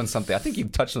touched on something. I think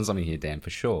you've touched on something here, Dan,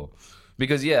 for sure.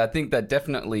 Because, I think that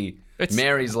definitely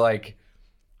Mary's like,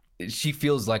 she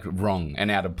feels like wrong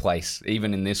and out of place,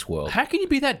 even in this world. How can you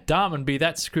be that dumb and be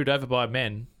that screwed over by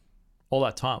men all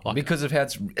that time? Like, Because of how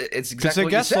it's Because exactly they're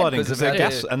what you said. gaslighting. Because Because of how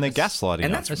they're gaslighting.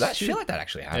 and us. I feel like that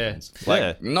actually happens. Yeah. Like,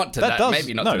 Yeah. not to That that, does-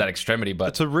 maybe not no. to that extremity, but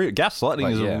It's a real gaslighting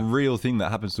Like, is yeah. a real thing that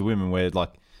happens to women where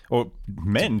like or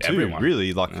men too everyone.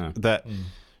 really like Yeah. that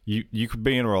you could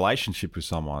be in a relationship with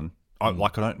someone I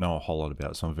don't know a whole lot about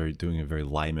it, so I'm doing a very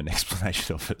layman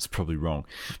explanation of it. It's probably wrong,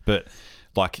 but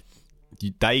like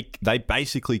they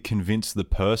basically convince the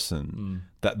person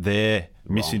that they're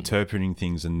misinterpreting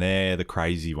things and they're the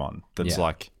crazy one. That's Yeah.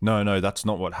 like, no, that's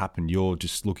not what happened. You're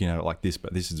just looking at it like this,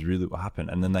 but this is really what happened.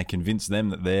 And then they convince them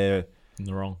that they're in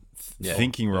the wrong.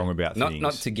 thinking wrong about not things.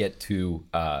 not to get too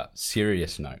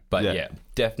serious note, but Yeah.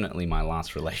 definitely my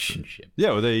last relationship.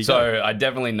 Yeah, well, there you go. So I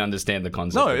definitely understand the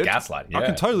concept of it's- gaslighting. I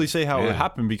can totally see how it would Yeah.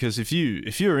 happen because if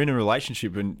you're in a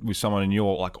relationship with someone and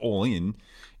you're like all in,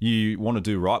 you want to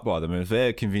do right by them. And if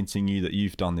they're convincing you that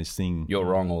you've done this thing, You're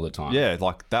wrong all the time. yeah,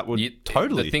 like that would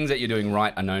totally. The things that you're doing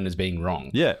right are known as being wrong.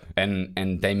 Yeah.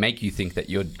 And they make you think that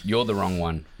you're the wrong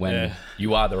one when Yeah.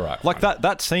 you are the right like one.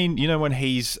 that scene, when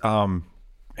he's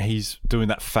doing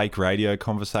that fake radio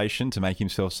conversation to make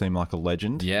himself seem like a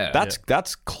legend. Yeah.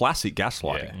 That's classic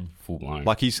gaslighting. Yeah, full blown.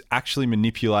 Like he's actually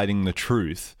manipulating the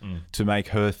truth to make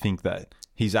her think that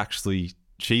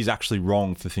she's actually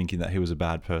wrong for thinking that he was a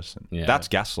bad person. Yeah. That's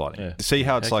gaslighting. Yeah. See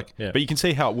how it's like, Yeah. but you can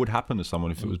see how it would happen to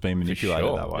someone if it was being manipulated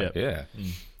Sure. that way. Yeah.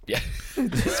 Yeah.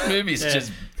 this movie's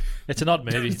just It's an odd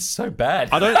movie. it's so bad.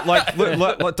 I don't like,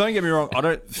 don't get me wrong. I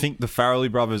don't think the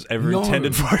Farrelly brothers ever No.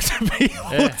 intended for it to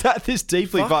be looked at this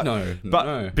deeply, Fuck but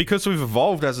no. because we've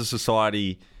evolved as a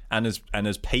society and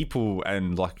as people,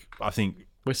 and like I think.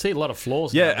 We see a lot of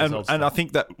flaws. Yeah, now in this and old I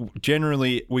think that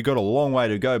generally we got a long way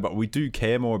to go, but we do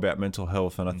care more about mental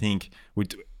health, and I think we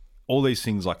do, all these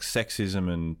things like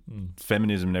sexism and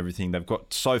feminism and everything. They've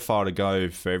got so far to go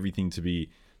for everything to be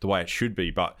the way it should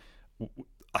be, but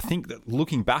I think that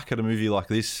looking back at a movie like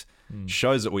this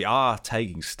shows that we are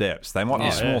taking steps. They might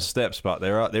be small yeah. steps, but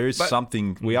there is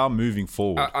something. We are moving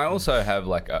forward. I also have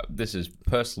this is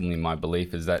personally my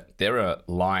belief is that there are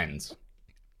lines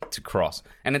to cross,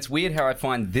 and it's weird how I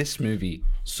find this movie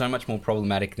so much more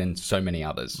problematic than so many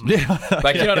others. Yeah,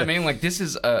 like you know what I mean. Like this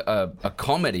is a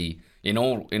comedy in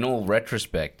all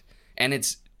retrospect, and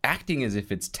it's acting as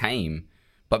if it's tame,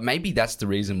 but maybe that's the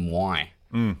reason why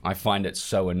I find it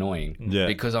so annoying. Yeah.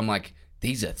 Because I'm like,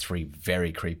 these are three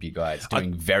very creepy guys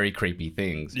doing very creepy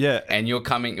things. Yeah. and you're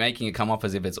making it come off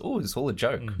as if it's all a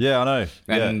joke. Yeah, I know.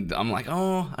 Yeah. And I'm like,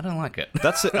 oh, I don't like it.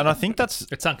 That's it, and I think that's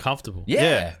It's uncomfortable.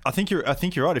 Yeah. I think you're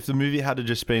right. If the movie had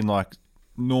just been like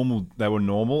normal. They were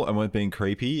normal and weren't being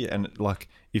creepy. And like,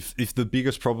 if the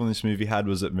biggest problem this movie had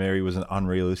was that Mary was an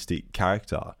unrealistic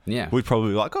character, Yeah. we'd probably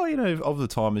be like, oh, you know, of the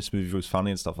time this movie was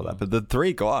funny and stuff like that. But the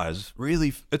three guys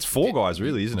really, it's four guys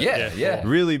really, isn't it? Yeah.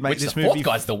 Really make Which this the movie fourth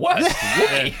guy's the worst.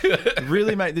 Really?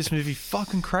 really make this movie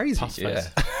fucking crazy. Yeah.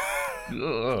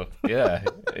 Ugh. Yeah.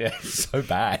 So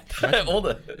bad. All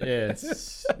the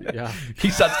Yeah. he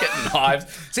starts getting hives.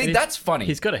 See, that's funny.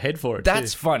 He's got a head for it.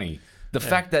 That's too. funny. The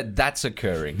fact that that's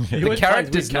occurring. He The always plays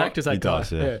character's weird not. characters. That He guy.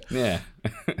 does, yeah. Yeah.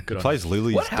 Good on Plays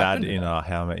Lily's What dad happened? in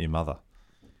How I Met Your Mother.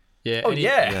 Yeah. Oh and he-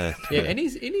 yeah. Yeah, and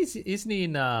isn't he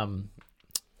in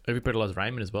Everybody Loves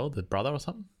Raymond as well, the brother or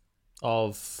something?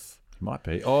 He might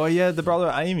be. Oh yeah, the brother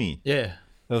of Amy. Yeah.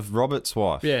 Of Robert's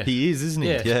wife. Yeah. He is, isn't he?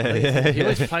 Yeah. He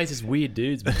always plays his weird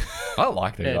dudes, man. I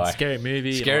like the Yeah, guy. Scary Movie.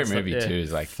 and Scary all that Movie stuff. too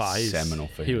is like He's- seminal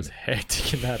for He him. was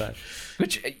hectic in that.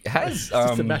 Which has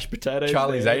Just the mashed potatoes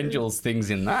Charlie's there. Angels things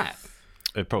in that.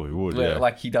 It probably would, Where, yeah.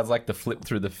 like he does like the flip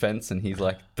through the fence and he's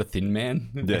like the thin man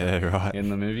Yeah, right. in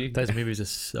the movie. Those movies are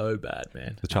so bad,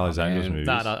 man. The Charlie's Oh, Angels man. movies.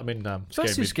 No, I mean, Scary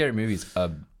First two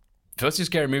Movie.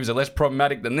 scary movies are less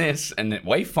problematic than this and they're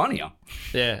way funnier.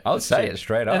 Yeah. I would say it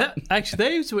straight And up. actually,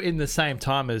 these were in the same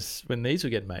time as when these were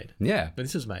getting made. Yeah. When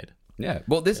this was made. Yeah.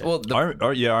 Well, this. Well, the, I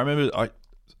remember.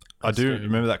 I do scary.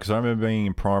 remember that because I remember being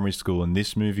in primary school and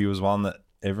this movie was one that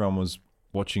everyone was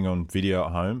watching on video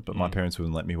at home, but my parents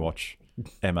wouldn't let me watch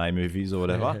MA movies or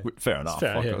whatever. Fair enough.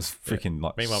 fair, Like, yeah. I was freaking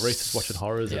like. Meanwhile, Reese is watching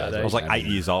horrors. Yeah, at I that I was age. like 8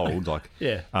 years old. Like,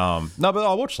 Yeah. no, but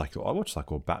I watched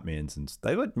all Batmans and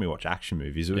they let me watch action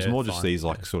movies. It was Yeah, more just fine. these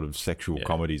like sort of sexual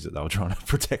comedies that they were trying to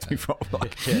protect me from.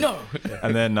 Like, no.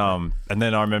 and then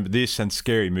I remember this and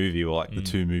Scary Movie were like the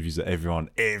two movies that everyone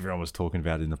was talking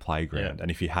about in the playground. Yeah.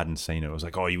 And if you hadn't seen it, it was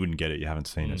like, oh, you wouldn't get it. You haven't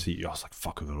seen it. So I was like,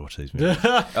 fuck, I've got to watch these movies.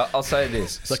 I'll say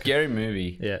this: Scary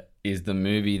Movie Yeah. is the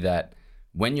movie that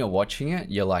when you're watching it,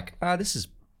 you're like, this is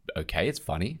okay, it's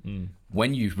funny.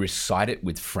 When you recite it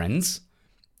with friends,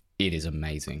 it is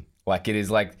amazing. Like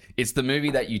it's the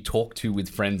movie that you talk to with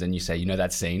friends and you say, you know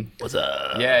that scene? What's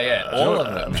up? Yeah, all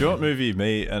of them. Do you know what movie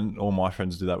me and all my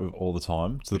friends do that with all the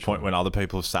time? To the point when other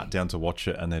people have sat down to watch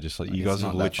it and they're just like, you guys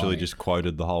have not that literally funny. just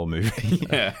quoted the whole movie.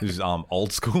 Yeah. This is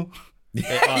Old School.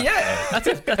 Yeah.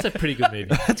 That's a pretty good movie.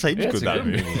 That's heaps It's good, a that good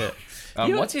movie.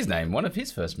 movie. What's his name? One of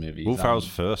his first movies. Will Ferrell's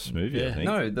first movie, I yeah. think.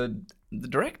 No, the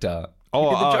director. Oh,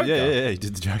 He did the Joker yeah. He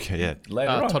did the Joker, yeah.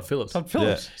 Later on. Todd Phillips. Todd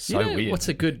Phillips. Yeah. So You know weird. what's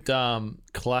a good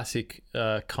classic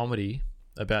comedy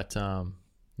about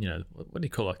what do you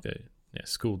call like the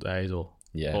school days or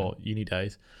uni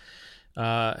days?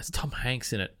 It's Tom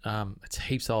Hanks in it. It's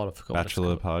heaps old. I forgot. what it's Bachelor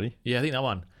called. Party. Yeah, I think that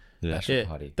one. Yeah. Bachelor Yeah,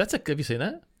 Party. have you seen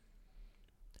that?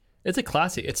 It's a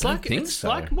classic. It's don't like think it's so.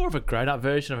 like more of a grown-up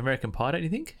version of American Pie, don't you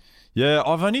think? Yeah,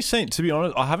 I've only seen, to be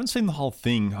honest, I haven't seen the whole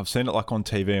thing. I've seen it like on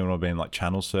TV when I've been like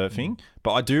channel surfing.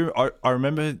 But I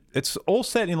remember it's all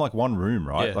set in like one room,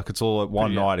 right? Yeah. Like it's all at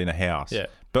one night in a house. Yeah.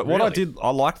 But what Really?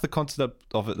 I like the concept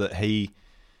of it that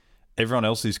everyone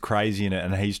else is crazy in it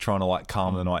and he's trying to like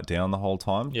calm the night down the whole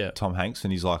time. Yeah. Tom Hanks.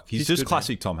 And he's He's just good,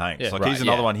 classic Tom Hanks. Yeah. Like Right, he's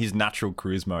another yeah. one. His natural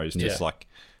charisma is just Yeah. like,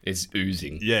 It's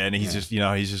oozing. yeah. And he's just,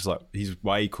 he's just like, he's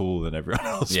way cooler than everyone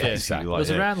else. Yeah, basically. exactly. Like, It was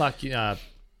yeah. around like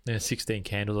 16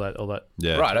 Candles, all that.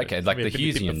 Yeah. Right, okay. Like Maybe the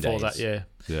a bit Hughesian before days. that,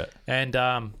 yeah.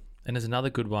 Yeah. And there's another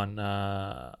good one.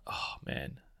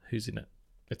 Who's in it?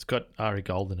 It's got Ari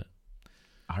Gold in it.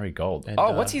 Ari Gold. And,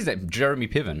 What's his name? Jeremy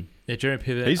Piven. Yeah, Jeremy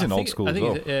Piven. He's I in think- Old School I as think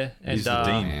well. he's- Yeah, and He's the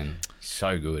dean. Man,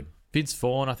 so good. Vince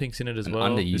Vaughn, I think, is in it as An well.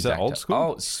 underused Is that actor. Old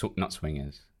School? Oh, not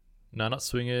Swingers. No, not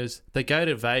Swingers. They go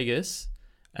to Vegas.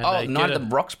 And Oh, they Night get at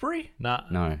the Roxbury? Nah,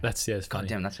 No. That's it's God funny.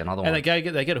 damn, that's another And one.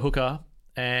 they get a hooker,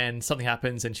 and something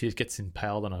happens, and she just gets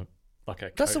impaled on a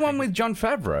That's the coat one thing. with John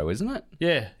Favreau, isn't it?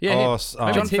 yeah. Oh,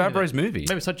 Maybe John it's him in it. Favreau's movie.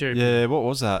 Maybe it's not Jeremy. Yeah, what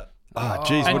was that? Ah,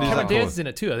 jeez, And what is Cameron that Diaz called? is in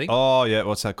it too, I think. Oh, yeah,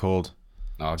 what's that called?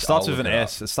 Oh, Starts I'll with an look it up.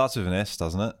 S. It starts with an S,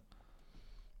 doesn't it?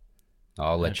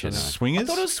 I'll let you know. Swingers? I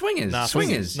thought it was Swingers. Nah,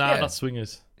 Swingers. Nah, yeah. not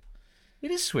Swingers.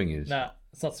 It is Swingers. Nah,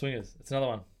 it's not Swingers. It's another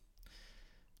one.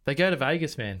 They go to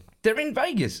Vegas, man. They're in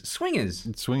Vegas. Swingers.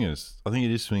 It's Swingers. I think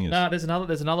it is Swingers. No, there's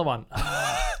another one.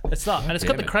 It's not. And it's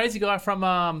got damn the it. crazy guy from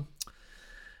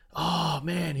oh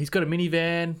man, he's got a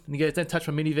minivan and he goes, don't touch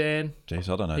my minivan. Jeez,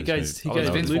 I don't know He this goes- movie. he Is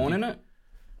goes Vince loopy. Vaughn in it?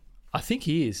 I think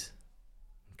he is.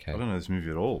 Okay. I don't know this movie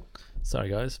at all. Sorry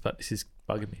guys, but this is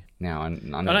bugging me. Now I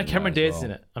I know Cameron Diaz is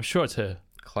in it. I'm sure it's her.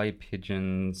 Clay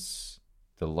Pigeons,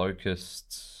 The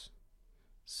Locusts,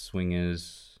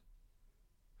 Swingers,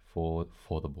 for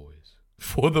the boys.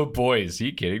 For the boys. Are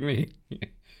you kidding me?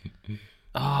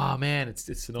 Oh man, it's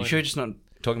annoying. You sure you're just not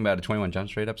talking about a 21 Jump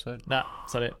Street episode? Nah,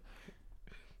 it's not it.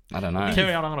 I don't know.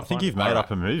 Carry on, I'm gonna I think find you've it. made Alright.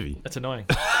 up a movie. That's annoying.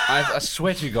 I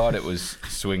swear to God, it was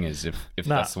Swingers. If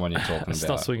Nah, that's the one you're talking It's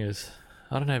about, not Swingers.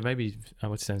 I don't know. Maybe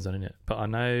what's his name's not in it, but I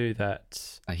know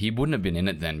that. He wouldn't have been in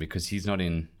it then because he's not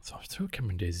in So I threw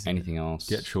Cameron Diaz. anything else.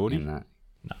 Get Shorty? in that.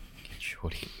 No. Get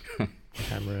Shorty.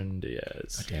 Cameron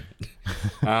Diaz. Damn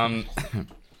it.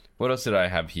 What else did I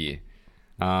have here?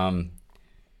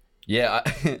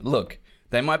 Look,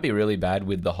 they might be really bad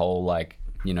with the whole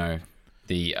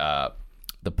the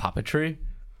puppetry,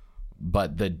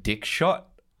 but the dick shot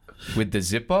with the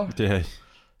zipper Yeah.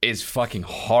 is fucking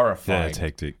horrifying. Yeah, it's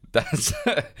hectic. That's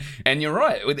and you're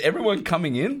right. With everyone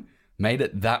coming in, made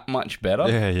it that much better.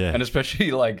 Yeah, yeah. And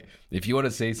especially like if you want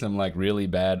to see some like really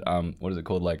bad what is it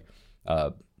called, like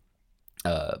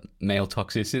male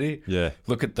toxicity. Yeah.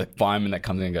 Look at the fireman that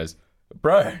comes in and goes,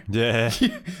 bro, Yeah.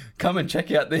 come and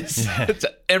check out this.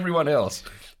 To everyone else.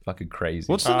 Fucking crazy.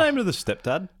 What's the name of the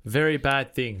stepdad? Very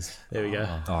Bad Things. There we go.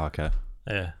 Oh, okay.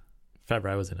 Yeah.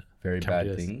 Favreau was in it. Very Cameron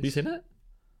Bad Diaz. Things? Have you seen it?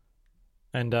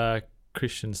 And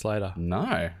Christian Slater.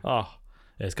 No. Oh,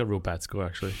 yeah, it's got a real bad score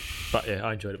actually. But yeah,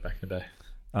 I enjoyed it back in the day.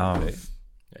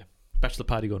 Yeah. Bachelor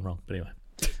party gone wrong. But anyway.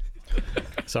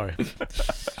 Sorry.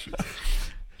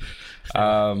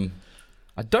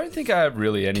 I don't think I have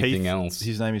really anything Keith, else.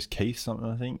 His name is Keith something,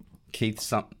 I think. Keith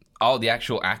something. Oh, the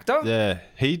actual actor? Yeah.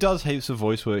 He does heaps of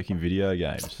voice work in video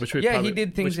games. Which we Yeah, probably, he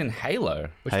did things in Halo.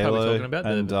 Which part are we Halo talking about?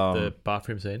 and, The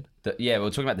bathroom scene. Yeah, we were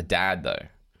talking about the dad though.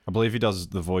 I believe he does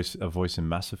a voice in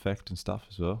Mass Effect and stuff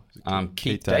as well.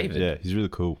 Keith David. Yeah, he's really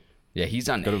cool. Yeah, he's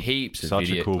done heaps of such a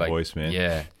video. cool voice, man.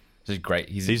 Yeah, this is great.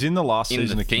 He's in the last in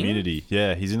season The of Thing? Community.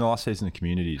 Yeah, he's in the last season of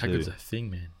Community How too. good's that thing,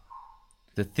 man?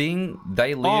 The Thing,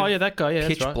 They Live. Oh yeah, that guy. Yeah,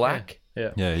 Pitch that's right. Black.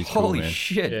 Yeah. Yeah, he's cool, Holy man.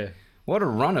 shit! Yeah. What a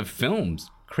run of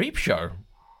films. Creep Show.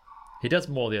 He does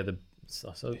more of the other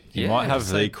stuff. So He Yeah, might have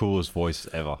it's the like- coolest voice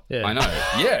ever. yeah. I know.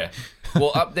 Yeah.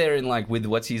 Well, up there in like with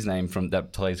what's his name from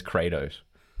that plays Kratos.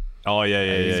 Oh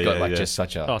yeah. He's got like yeah. just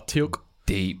such a Oh, Tilk.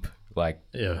 deep like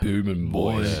Yeah. booming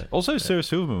voice. Yeah. Also, Sarah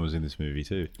Silverman was in this movie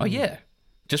too. Oh yeah.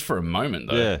 Just for a moment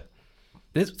though.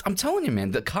 Yeah. I'm telling you,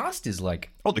 man, the cast is like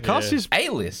Oh, the cast Yeah. is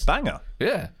A-list. banger.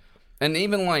 Yeah, and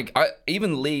even like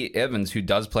even Lee Evans, who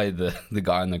does play the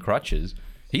guy in the crutches,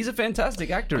 he's a fantastic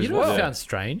actor You as know what well. I found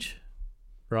strange?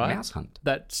 Right? Mouse Hunt.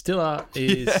 That Stiller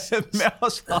is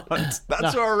Mouse Hunt.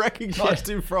 That's where I recognised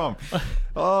him from.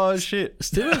 Oh shit.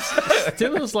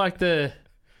 Stiller's like the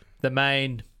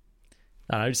main,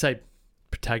 I don't know, just say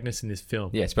protagonist in this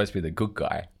film. Yeah, it's supposed to be the good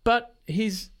guy. But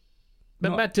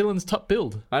Not- Matt Dillon's top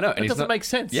build. I know, That and he's doesn't not- make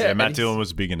sense. Yeah, Yeah, and Matt he's- Dillon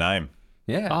was a bigger name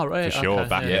Yeah, Oh, right. for sure okay,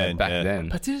 back yeah. yeah, then. back yeah. then.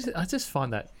 But I just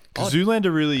find that odd.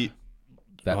 Zoolander really.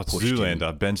 That It's pushed him.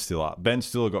 Zoolander. Ben Stiller. Ben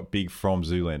Stiller got big from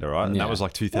Zoolander, right? And Yeah. that was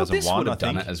like Well, 2001, this would I have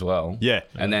done think. it as well. Yeah.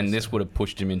 and then this would have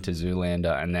pushed him into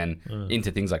Zoolander, and then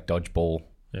into things like Dodgeball.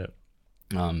 Yeah.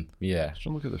 Yeah, Just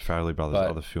look at the Farrelly brothers' But-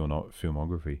 other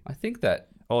filmography. I think that.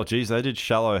 Oh, geez, they did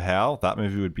Shallow Hal. That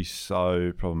movie would be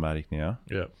so problematic now.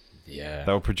 Yeah. Yeah,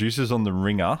 They were producers on The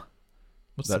Ringer.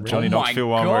 What's That the Johnny Oh my Knoxville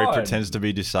one where he God. pretends to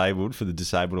be disabled for the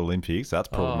Disabled Olympics. That's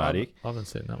problematic. I haven't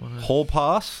seen that one. Hall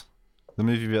Pass, the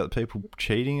movie about the people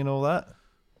cheating and all that.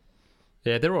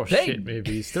 Yeah, they're all They- shit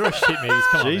movies. They're all shit movies.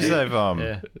 Come Jeez, on,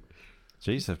 man. they've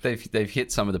Yeah. Jeez, they've they've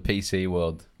hit some of the PC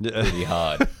world Yeah. pretty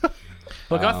hard.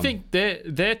 Look, I think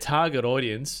their target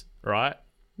audience, right,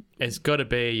 has got to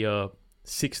be your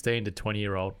 16 to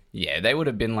 20-year-old. Yeah, they would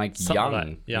have been like Something young. like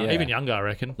that. Yeah, even younger, I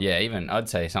reckon. Yeah, even I'd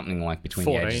say something like between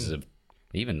 14. the ages of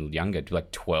even younger,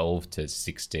 like 12 to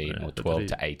 16 or But 12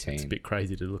 to It's 18. a bit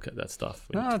crazy to look at that stuff.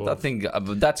 when you're No, I 12. think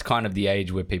that's kind of the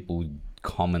age where people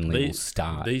commonly will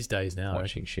start these days now,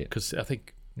 watching shit. because I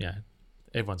think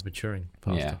everyone's maturing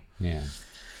Yeah, faster. yeah.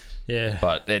 Yeah.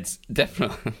 But it's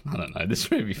definitely I don't know. This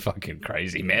movie fucking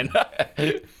crazy, man.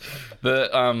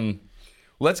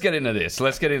 Let's get into this.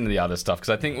 Let's get into the other stuff because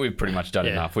I think we've pretty much done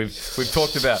Yeah. enough. We've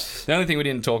talked about the only thing we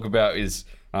didn't talk about is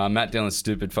Matt Dillon's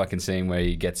stupid fucking scene where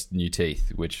he gets new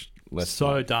teeth, which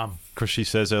so dumb. because she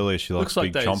says earlier she likes Looks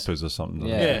like big those- chompers or something.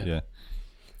 doesn't Yeah. it? Yeah.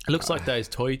 It looks like those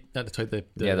toy, not the toy,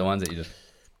 the ones that you just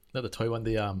not the toy one,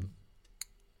 the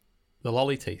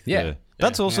lolly teeth. yeah.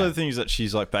 That's also Yeah. the thing is that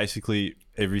she's like basically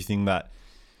everything that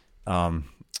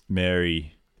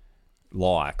Mary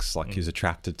likes, like is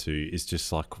attracted to, is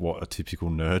just like what a typical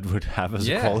nerd would have as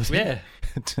a Yeah. quality. Yeah.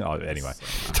 Oh, anyway,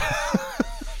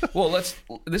 Well,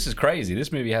 this is crazy.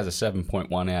 This movie has a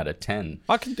 7.1 out of 10.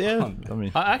 I can. Yeah, I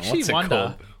mean, I actually What's it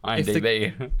wonder called? if the,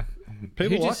 IMDb.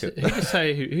 people who like just, it.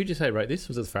 who just say wrote this?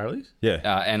 Was it the Farrellys?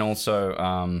 Yeah, And also,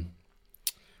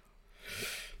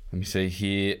 let me see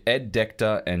here, Ed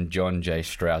Decter and John J.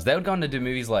 Strauss. They would go on to do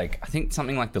movies like, I think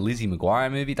something like the Lizzie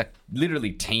McGuire movie, like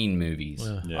literally teen movies.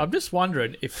 Yeah. I'm just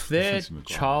wondering if their Lizzie McGuire.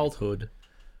 childhood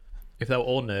if they were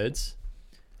all nerds,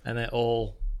 and they're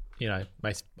all, I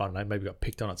don't know, maybe got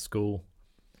picked on at school.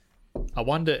 I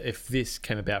wonder if this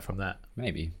came about from that.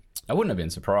 Maybe. I wouldn't have been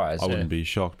surprised. I wouldn't be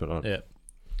shocked, but I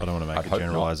don't want to I'd make hope a not.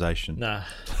 generalization. Nah.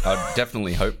 I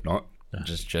definitely hope not.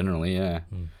 Just generally, yeah.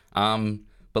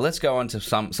 But let's go on to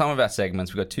some of our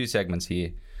segments. We've got 2 segments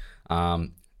here.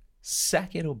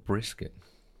 Sack it or brisket?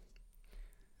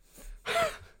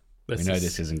 We know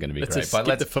this isn't going to be Let's great, just but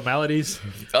skip the formalities.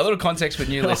 a little context for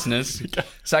new listeners.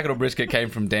 Sack it or brisket came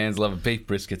from Dan's love of beef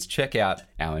briskets. Check out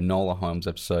our Enola Holmes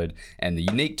episode and the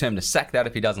unique term to sack that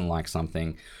if he doesn't like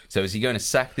something. So is he going to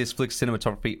sack this flick's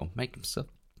cinematography or make himself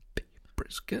beef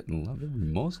brisket and love every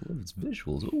morsel of its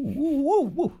visuals? Ooh, woo, woo,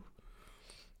 woo.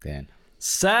 Dan.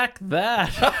 Sack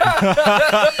that.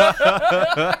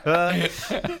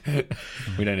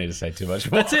 We don't need to say too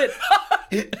much more. That's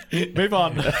it. Move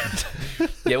on.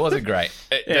 Yeah, it wasn't great.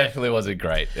 It definitely wasn't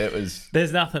great. It was...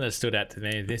 There's nothing that stood out to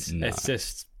me. It's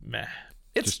just meh.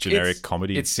 It's Just generic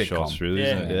comedy it's sitcom. shots, really,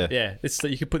 Yeah, isn't it? yeah. It's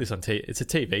you could put this on TV. It's a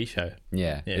TV show.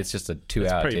 Yeah, Yeah. it's just a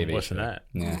 2-hour pretty TV worse show. than that.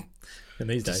 Yeah, In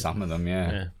these days. some of them,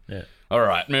 yeah. Yeah. All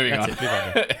right, moving That's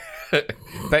on. it.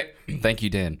 Move on. Thank you,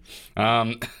 Dan.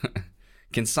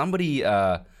 Can somebody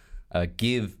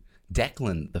give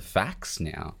Declan the facts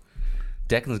now?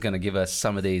 Declan's going to give us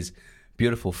some of these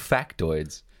beautiful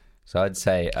factoids. So I'd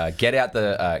say get out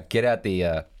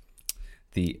the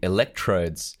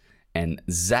electrodes and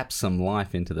zap some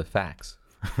life into the facts.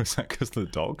 Was that because of the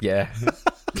dog? Yeah,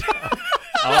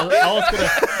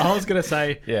 I was gonna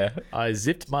say, yeah. I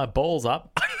zipped my balls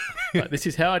up. But this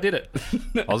is how I did it.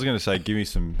 I was going to say, give me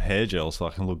some hair gel so I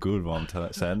can look good while I'm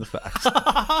saying the facts.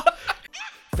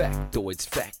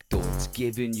 Factoids,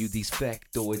 giving you these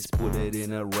factoids. Put it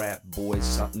in a rap, boys,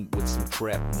 something with some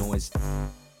trap noise.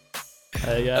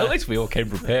 At least we all came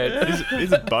prepared.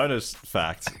 Here's a bonus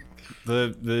fact.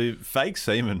 The fake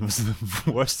semen was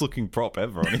the worst looking prop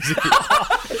ever on his hip.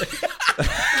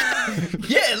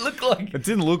 Yeah, it looked like It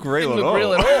didn't look real didn't at all. look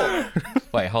real at all.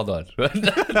 Wait, hold on.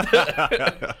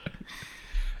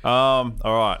 All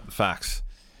right, facts.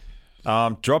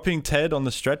 Dropping Ted on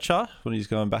the stretcher when he's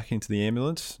going back into the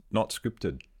ambulance, not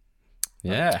scripted.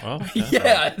 Yeah. Oh,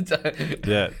 yeah.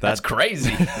 Yeah, That's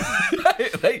crazy.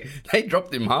 they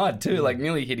dropped him hard too, like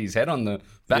nearly hit his head on the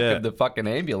back Yeah. of the fucking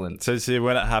ambulance. So see,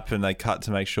 when it happened, they cut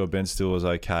to make sure Ben Stiller was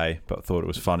okay, but thought it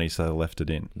was funny, so they left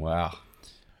it in. Wow.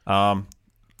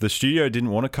 The studio didn't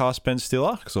want to cast Ben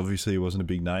Stiller because obviously he wasn't a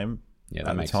big name Yeah, at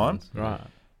that the makes time. sense. Right.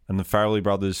 And the Farrelly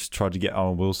brothers tried to get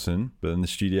Owen Wilson, but then the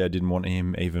studio didn't want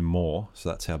him even more, so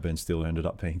that's how Ben Stiller ended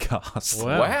up being cast.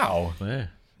 Wow. Yeah.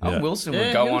 Owen Yeah. Wilson Yeah,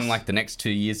 would go he was- on like the next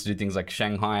 2 years to do things like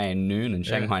Shanghai Noon and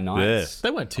Shanghai Nights. They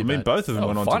weren't too I mean, bad. both of them Oh,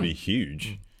 went on fun. to be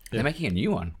huge. They're making a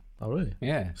new one. Oh, really?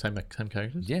 Yeah. Same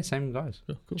characters? Yeah, same guys.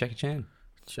 Oh, cool. Jackie Chan.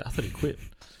 Shit, I thought he quit.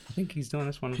 I think he's doing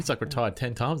this one. He's like retired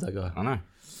 10 times, that guy. I know.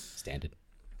 Standard.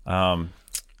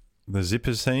 The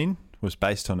zipper scene was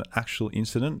based on an actual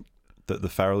incident that the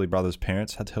Farrelly brothers'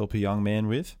 parents had to help a young man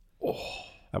with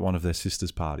at one of their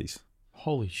sisters' parties.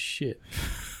 Holy shit.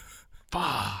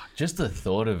 Just the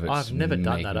thought of it. I've never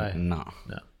done that, eh? No.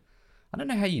 No. I don't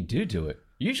know how you do it.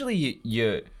 Usually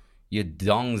your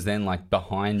dong's then like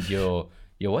behind your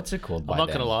what's it called? I'm not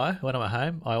going to lie. When I'm at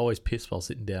home, I always piss while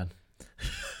sitting down.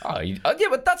 Oh yeah,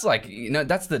 but that's like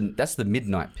that's the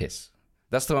midnight piss.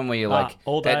 That's the one where you're like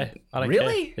all day. I don't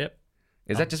really? care. Yep.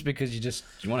 Is that just because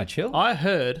you want to chill? I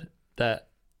heard that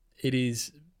it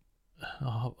is.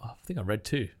 I think I read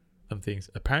two of things.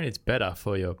 Apparently, it's better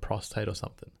for your prostate or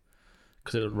something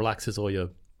because it relaxes all your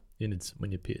innards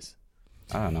when you piss.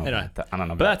 I don't know. Anyway, about that. I don't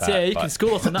know. But about that's that, you can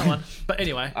school us on that one. But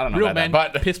anyway, I don't know real about men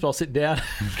that, but- piss while sitting down.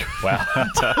 Wow.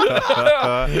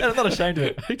 And I'm not ashamed of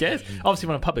it. Who cares? Obviously,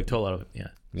 when I'm public toilet, Yeah.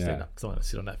 stand up because I want to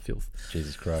sit on that filth.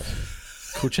 Jesus Christ.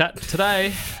 Cool chat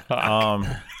today.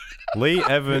 Lee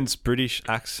Evans' British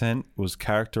accent was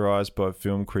characterised by a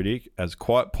film critic as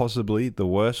quite possibly the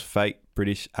worst fake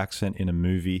British accent in a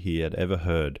movie he had ever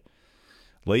heard.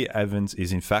 Lee Evans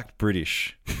is in fact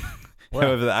British.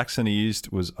 However, the accent he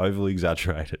used was overly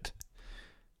exaggerated.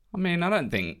 I mean, I don't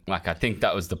think I think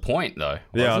that was the point though.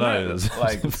 Yeah, I wasn't know. It?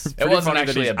 Like Pretty it wasn't funny that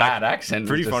actually he's a bad accent.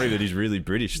 Pretty It was funny just- that he's really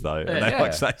British though. And they Yeah,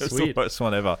 like say it's the sweet. worst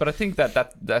one ever. But I think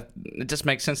that it just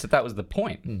makes sense that was the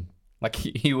point. Like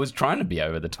he was trying to be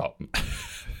over the top.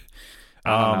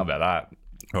 I don't know about that.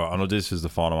 All right, and this is the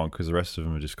final one because the rest of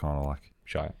them are just kind of like,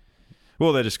 Shy.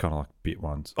 well, they're just kind of like bit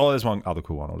ones. Oh, there's one other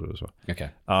cool one I'll do as well. Okay.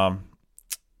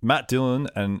 Matt Dillon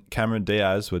and Cameron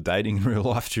Diaz were dating in real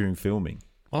life during filming.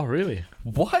 Oh, really?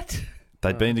 What?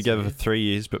 They'd been together for 3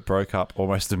 years but broke up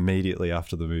almost immediately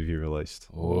after the movie released.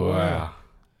 Wow.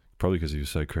 Probably because he was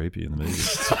so creepy in the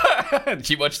movie.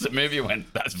 She watched the movie and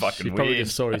went, that's fucking She probably weird.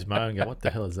 just saw his mo and go, what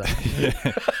the hell is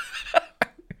that?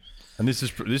 And this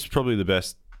is probably the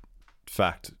best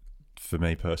fact for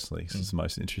me personally, because it's the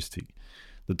most interesting.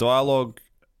 The dialogue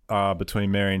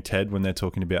between Mary and Ted when they're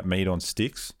talking about meat on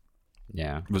sticks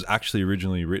Yeah. was actually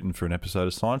originally written for an episode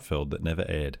of Seinfeld that never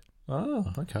aired,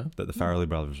 Oh, okay. that the Farrelly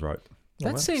brothers wrote.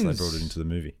 That So they seems brought it into the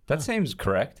movie. that seems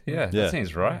correct. Yeah, Yeah. that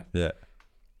seems right. Yeah.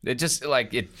 It just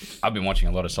like it. I've been watching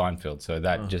a lot of Seinfeld, so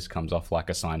that just comes off like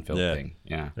a Seinfeld Yeah. thing.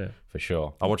 Yeah, Yeah. for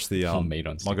sure. I watched the Meat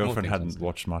on my stick. girlfriend More things on hadn't stick.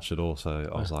 watched much at all, so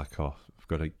I was like, oh, I've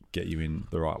got to get you in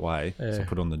the right way. So I Yeah.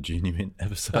 put on the Junior Mint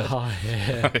episode. Oh,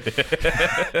 yeah.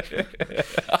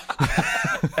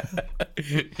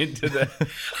 Into the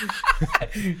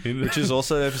Which is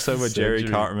also an episode where Jerry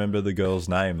Surgery. can't remember the girl's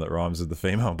name that rhymes with the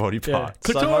female body Yeah. part.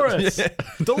 So much- Clitoris. Yeah.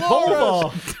 Vulva.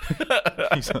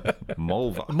 He's like,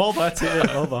 Mulva. Mulva, that's it.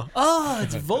 Yeah, vulva. Oh,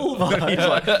 it's vulva. He's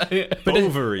like,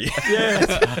 ovary.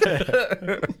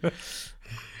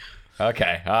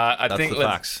 okay. I That's think the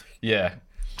let's- facts. Yeah.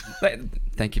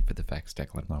 Thank you for the facts,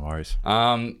 Declan. No worries.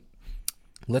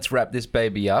 Let's wrap this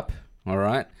baby up. All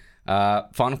right.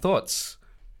 Final thoughts,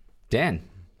 Dan.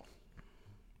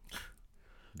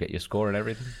 Get your score and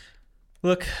everything.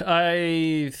 Look,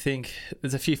 I think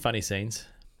there's a few funny scenes.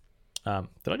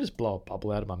 Did I just blow a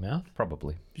bubble out of my mouth?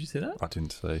 Probably. Did you see that? I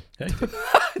didn't see. Okay.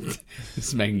 This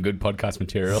is making good podcast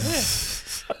material.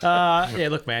 Yeah,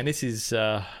 look, man, this is...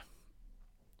 I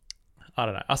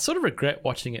don't know. I sort of regret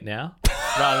watching it now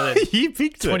rather than You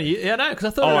picked 20 years. Yeah, no, because I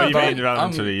thought... Oh, it you was mean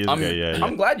around 20 years ago? Yeah, yeah.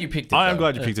 I'm glad you picked it. I am though.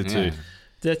 glad you picked it too. Yeah.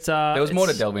 that, There was more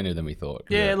to it's- delve into than we thought.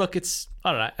 Yeah, look, it's...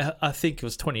 I don't know. I think it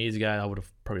was 20 years ago. I would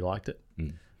have probably liked it.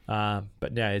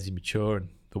 But now as you mature and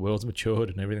the world's matured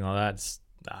and everything like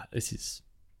that, it's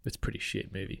pretty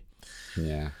shit movie.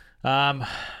 Yeah.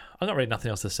 I've got really nothing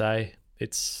else to say.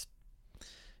 It's,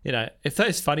 you know, if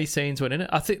those funny scenes weren't in it,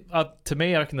 I think, to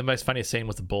me, I reckon the most funniest scene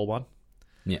was the ball one,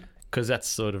 Yeah. because that's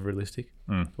sort of realistic.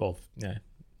 Well, you know,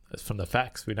 it's from the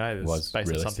facts we know it's Was based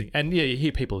on realistic. something. And yeah, you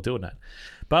hear people doing that.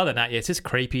 But other than that, yeah, it's just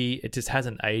creepy. It just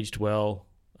hasn't aged well.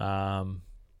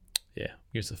 Yeah,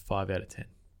 gives it a 5 out of 10.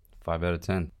 5 out of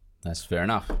 10. That's fair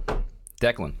enough.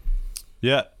 Declan.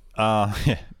 Yeah.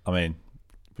 Yeah. I mean,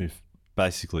 we've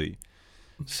basically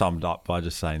summed up by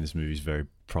just saying this movie's very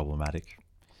problematic.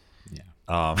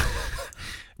 Yeah.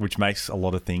 Which makes a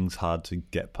lot of things hard to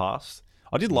get past.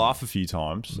 I did laugh a few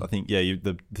times. I think, yeah,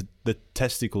 the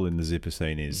testicle in the zipper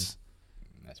scene is...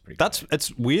 That's pretty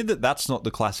It's weird that that's not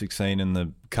the classic scene and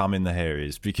the cum in the hair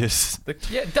is, because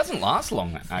Yeah, it doesn't last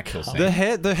long, that actual scene. the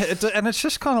hair, and it's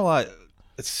just kind of like,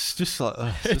 it's just like,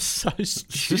 It's so it's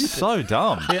stupid. just so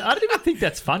dumb. Yeah, I don't even think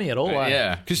that's funny at all. eh?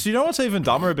 Yeah. Because you know what's even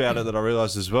dumber about it that I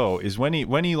realized as well is when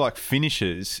he like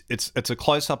finishes, it's a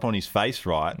close up on his face,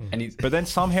 right? And he's- but then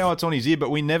somehow it's on his ear, but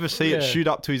we never see it Yeah. shoot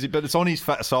up to his ear, but it's on his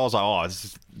face. So I was like, oh,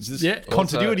 is this Yeah.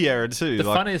 continuity error too? The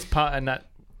Like, funniest part in that,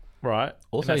 right?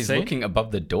 Also, in that he's scene, looking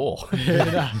above the door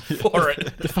for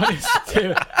it. The funniest,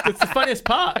 it's the funniest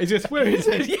part. Is just where is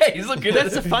it? Yeah, he's looking.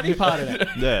 That's the funny part of it.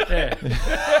 yeah.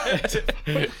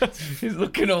 Yeah, He's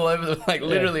looking all over, like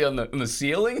literally on the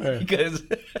ceiling. Yeah. Because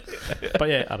but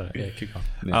yeah, I don't know. Yeah, keep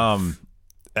going.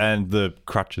 And the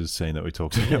crutches scene that we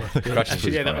talked about. Crutches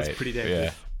Yeah, that was great. pretty damn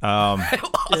Yeah.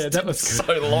 Yeah, that was good.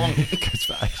 so long. Goes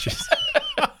for ages.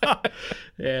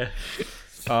 Yeah,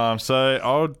 So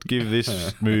I would give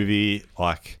this movie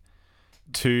like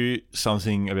 2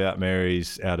 something about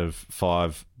Mary's out of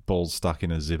 5 balls stuck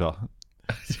in a zipper.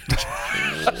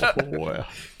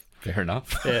 Fair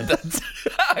enough. Yeah.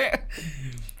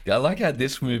 I like how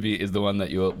this movie is the one that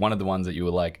you were one of the ones that you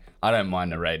were like, I don't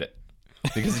mind to rate it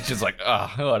because it's just like,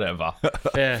 whatever.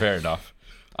 Yeah. Fair enough.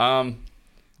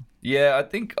 Yeah, I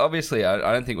think obviously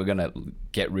I don't think we're gonna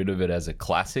get rid of it as a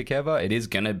classic ever. It is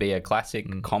gonna be a classic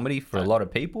comedy for a lot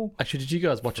of people. Actually, did you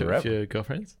guys watch it with Forever. your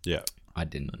girlfriends? Yeah. I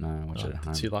didn't know. Watch it at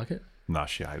home. Did you like it? No,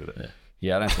 she hated it.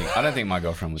 Yeah, I don't think my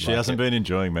girlfriend would. She like hasn't it. been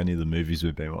enjoying many of the movies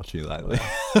we've been watching lately.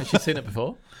 Has she seen it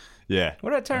before? Yeah.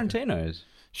 What about Tarantino's?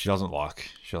 She doesn't like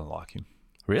him.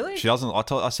 Really? She doesn't.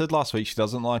 I said last week she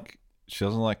doesn't like.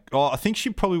 Oh, I think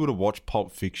she probably would have watched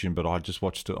Pulp Fiction, but I just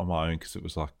watched it on my own because it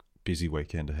was like busy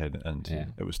weekend ahead, and Yeah.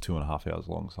 it was 2.5 hours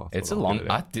long. So I thought It's a I'd long. get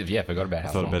it out. I forgot about how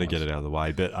I thought long I'd better it get was. it out of the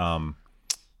way. But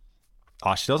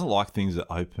she doesn't like things that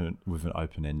open with an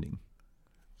open ending.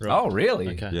 Oh, really?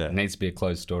 Okay. Yeah. It needs to be a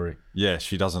closed story. Yeah,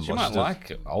 she doesn't. She might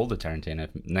like older Tarantino.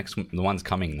 The one's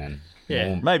coming then. Yeah.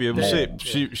 More- Maybe we'll Yeah.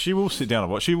 see. She will sit down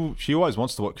and watch. She always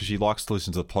wants to watch because she likes to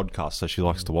listen to the podcast, so she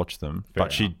likes to watch them. Fair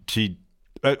But she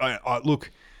I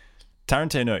look.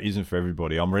 Tarantino isn't for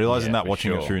everybody. I'm realizing that for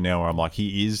watching it sure. through now, where I'm like,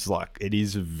 he is like, it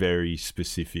is a very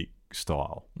specific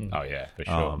style. Oh yeah, for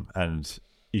sure. And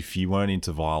if you weren't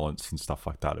into violence and stuff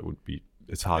like that,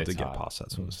 it's hard It's to get hard. past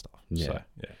that sort of stuff. Yeah. So,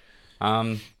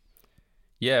 yeah.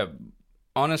 Yeah,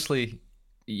 honestly,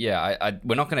 yeah,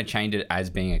 we're not going to change it as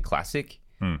being a classic,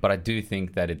 but I do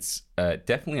think that it's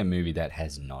definitely a movie that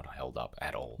has not held up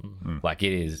at all. Like,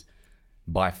 it is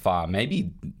by far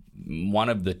maybe one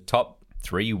of the top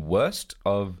 3 worst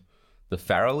of the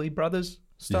Farrelly brothers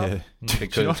stuff. Yeah. Do you know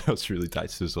Because what else really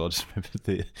dates as well? I just remember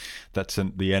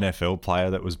the NFL player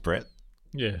that was Brett.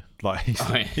 Yeah. Like he's,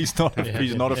 Oh, yeah.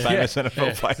 he's not a famous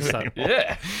NFL player.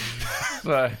 yeah,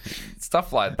 so,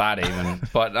 stuff like that even.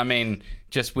 But I mean,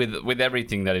 just with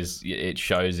everything that it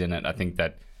shows in it, I think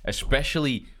that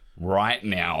especially right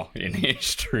now in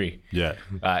history, Yeah.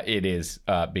 it is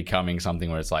becoming something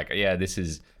where it's like, yeah, this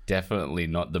is definitely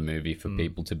not the movie for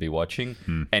people to be watching.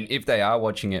 And if they are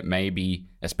watching it, maybe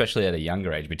especially at a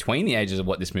younger age, between the ages of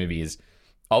what this movie is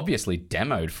obviously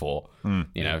demoed for,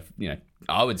 you know,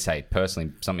 I would say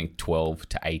personally something 12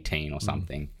 to 18 or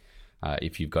something.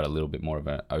 If you've got a little bit more of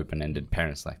an open-ended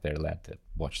parents, like they're allowed to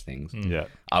watch things. Yeah.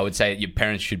 I would say your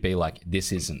parents should be like,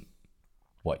 this isn't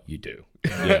what you do.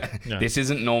 No. This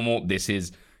isn't normal. This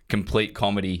is complete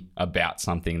comedy about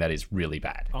something that is really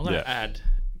bad. I'm going to Yeah. add,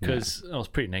 because I was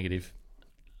pretty negative,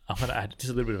 I'm going to add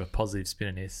just a little bit of a positive spin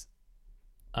in this.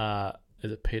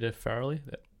 Is it Peter Farrelly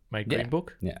that made Green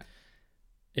Book? Yeah.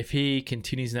 If he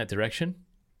continues in that direction,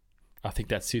 I think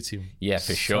that suits him. Yeah,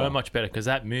 for so sure. much better, because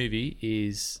that movie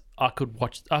is. I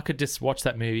could just watch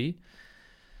that movie.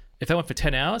 If they went for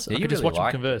 10 hours, I you could just really watch them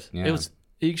like- converse. yeah. It was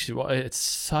it's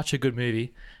such a good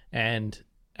movie, and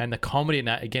the comedy in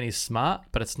that again is smart,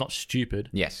 but it's not stupid.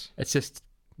 Yes. It's just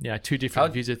two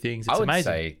different views of things. It's I would amazing.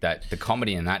 say that the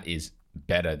comedy in that is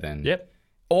better than Yep.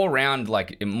 all around,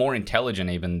 like more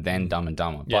intelligent even than Dumb and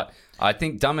Dumber. Yeah. But I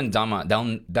think Dumb and Dumber,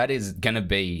 that is going to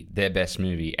be their best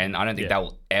movie, and I don't think Yeah. that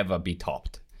will ever be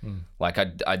topped. Like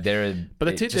But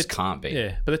it just can't be.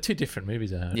 Yeah, but they're two different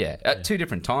movies. I heard. Yeah, at 2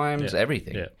 different times, Yeah.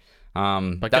 everything. Yeah.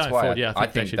 But But that's going why forward, I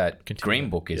they think should that continue Green that.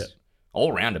 Book is Yeah.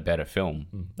 all round a better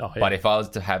film. Oh, yeah. But if I was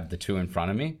to have the 2 in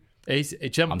front of me, I'm I'm sorry,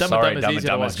 Dumb and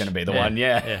Dumber is going to be the one.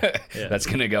 Yeah, Yeah. that's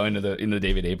going to go into the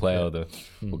DVD player or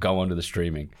will go onto the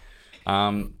streaming.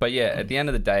 But yeah, at the end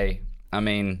of the day, I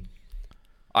mean,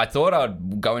 I thought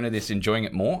I'd go into this enjoying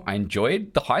it more. I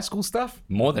enjoyed the high school stuff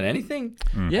more than anything.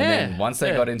 Yeah. And then once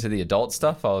they yeah. got into the adult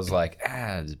stuff, I was like,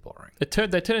 this is boring. they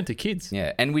turn into kids.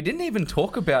 Yeah, and we didn't even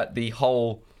talk about the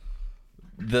whole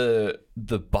the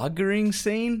buggering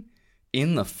scene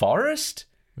in the forest.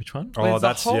 Which one? Oh, There's a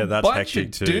that's whole that's bunch hectic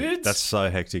of too. dudes That's so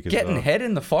hectic as Getting well. head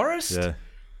in the forest. Yeah.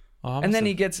 Oh, And then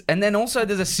then also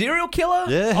there's a serial killer.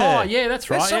 Yeah. Oh, yeah, that's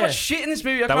right. There's so yeah. much shit in this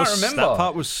movie I That can't was remember. that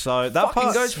part was so that Fucking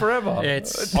part goes forever. Yeah,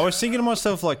 it's I was thinking to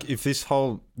myself, like, if this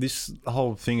whole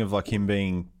thing of like him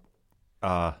being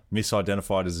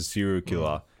misidentified as a serial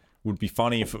killer would be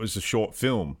funny if it was a short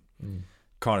film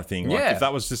kind of thing. Like, Yeah. if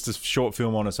that was just a short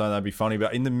film on its own, that'd be funny.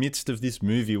 But in the midst of this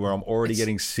movie where I'm already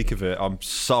getting sick of it, I'm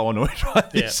so annoyed by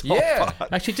this. whole Yeah.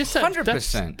 part. actually just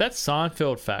 100%. that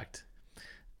Seinfeld fact.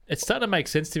 It's starting to make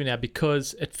sense to me now,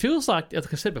 because it feels like I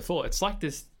said before, it's like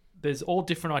there's all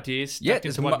different ideas stacked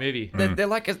into one movie. They're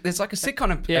like there's like a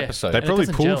sitcom Yeah. episode. They And it probably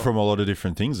doesn't pulled gel. from a lot of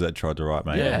different things they tried to write,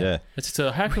 mate. Yeah. It's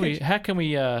so how can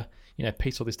we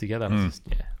piece all this together? It's just-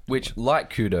 yeah. Which,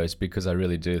 like, kudos, because I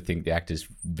really do think the actor's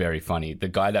very funny. The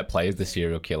guy that plays the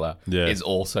serial killer Yeah. is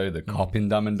also the cop in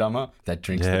Dumb and Dumber that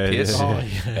drinks Yeah, the piss. yeah.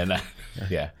 Oh, yeah. And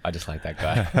I just like that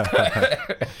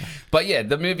guy. But yeah,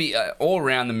 the movie, all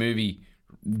around the movie,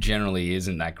 generally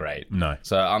isn't that great. No.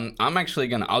 So I'm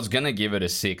actually I was gonna give it a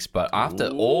 6, but after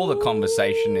all the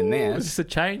conversation in there, Was this a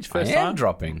change I first am time?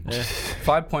 dropping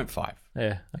 5.5.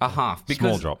 Yeah. A half. Because,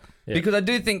 Small drop. Yeah. Because I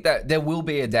do think that there will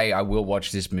be a day I will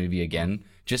watch this movie again,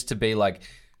 just to be like,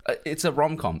 it's a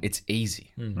rom-com. It's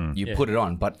easy. You put it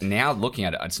on. But now looking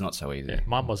at it, it's not so easy. Yeah,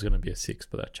 mine was going to be a 6,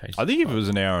 but that changed. I think if it was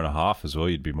an hour and a half as well,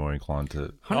 you'd be more inclined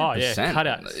to. 100%. Oh, yeah, cut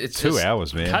out. It's 2 just-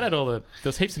 hours, man. Cut out all the.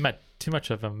 There's heaps of too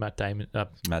much of Matt Damon.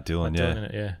 Matt Dillon, Dillon in yeah.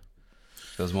 it, yeah.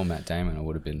 If there was more Matt Damon, I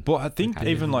would have been. But I think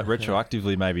even like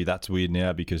retroactively, maybe that's weird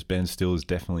now because Ben Still is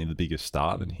definitely the bigger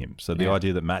star than him. So the Yeah.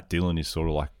 idea that Matt Dillon is sort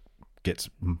of like gets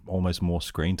almost more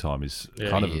screen time is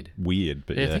kind Weird. of weird.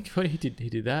 But Yeah, yeah, I think he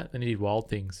did that, and he did Wild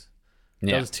Things.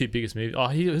 Yeah. That was 2 biggest movies. Oh,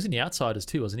 he was in The Outsiders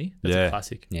too, wasn't he? That's Yeah. a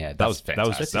classic. Yeah, that was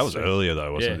fantastic. earlier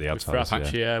though, wasn't it? The with Outsiders.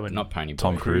 Ralph Yeah. Macchio and Not Pony Boy.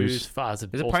 Tom Cruise. Far as Is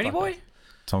it Pony Boy?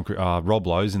 Rob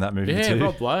Lowe's in that movie Yeah, too.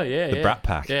 Rob Lowe. Yeah, The yeah. Brat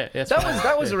Pack. Yeah, that's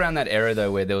That was around that era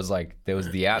though, where there was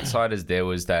The Outsiders. There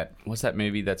was what's that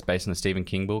movie that's based on the Stephen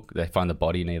King book? They find the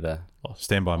body near the.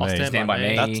 Stand by Me. Stand by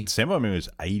Me. Stand by Me was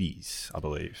 80s, I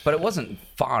believe. But it wasn't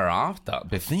far after.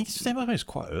 I think Stand by Me is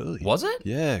quite early. Was it?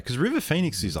 Yeah, because River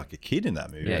Phoenix is like a kid in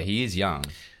that movie. Yeah, he is young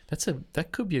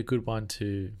that could be a good one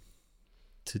to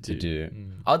do.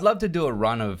 I'd love to do a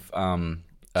run of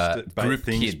group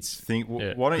kids. Why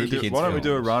don't we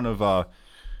do a run of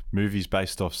movies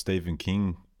based off Stephen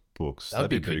King books? That'd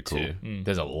be pretty good cool. too.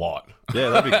 There's a lot. Yeah,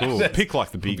 that'd be cool. Pick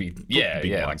like the big,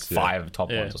 like ones, 5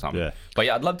 top ones or something. Yeah. But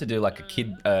yeah, I'd love to do like a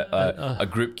kid, a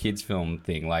group kids film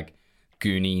thing, like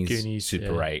Goonies,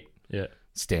 Super 8,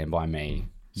 Stand by Me,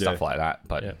 stuff like that.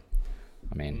 But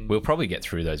I mean, we'll probably get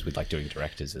through those with like doing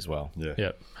directors as well. Yeah.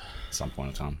 Yep. At some point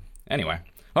in time. Anyway.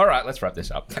 All right, let's wrap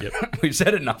this up. Yep. We've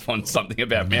said enough on Something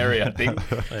About Mary, I think.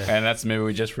 And that's the movie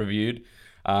we just reviewed.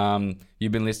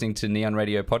 You've been listening to Neon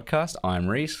Radio Podcast. I'm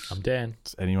Reese. I'm Dan.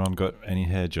 Has anyone got any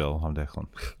hair gel? I'm Declan.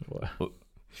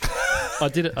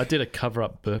 I did a cover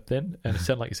up burp then, and it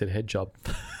sounded like you said head job.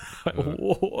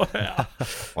 What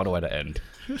a way to end.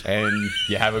 And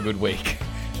you have a good week.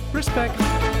 Respect.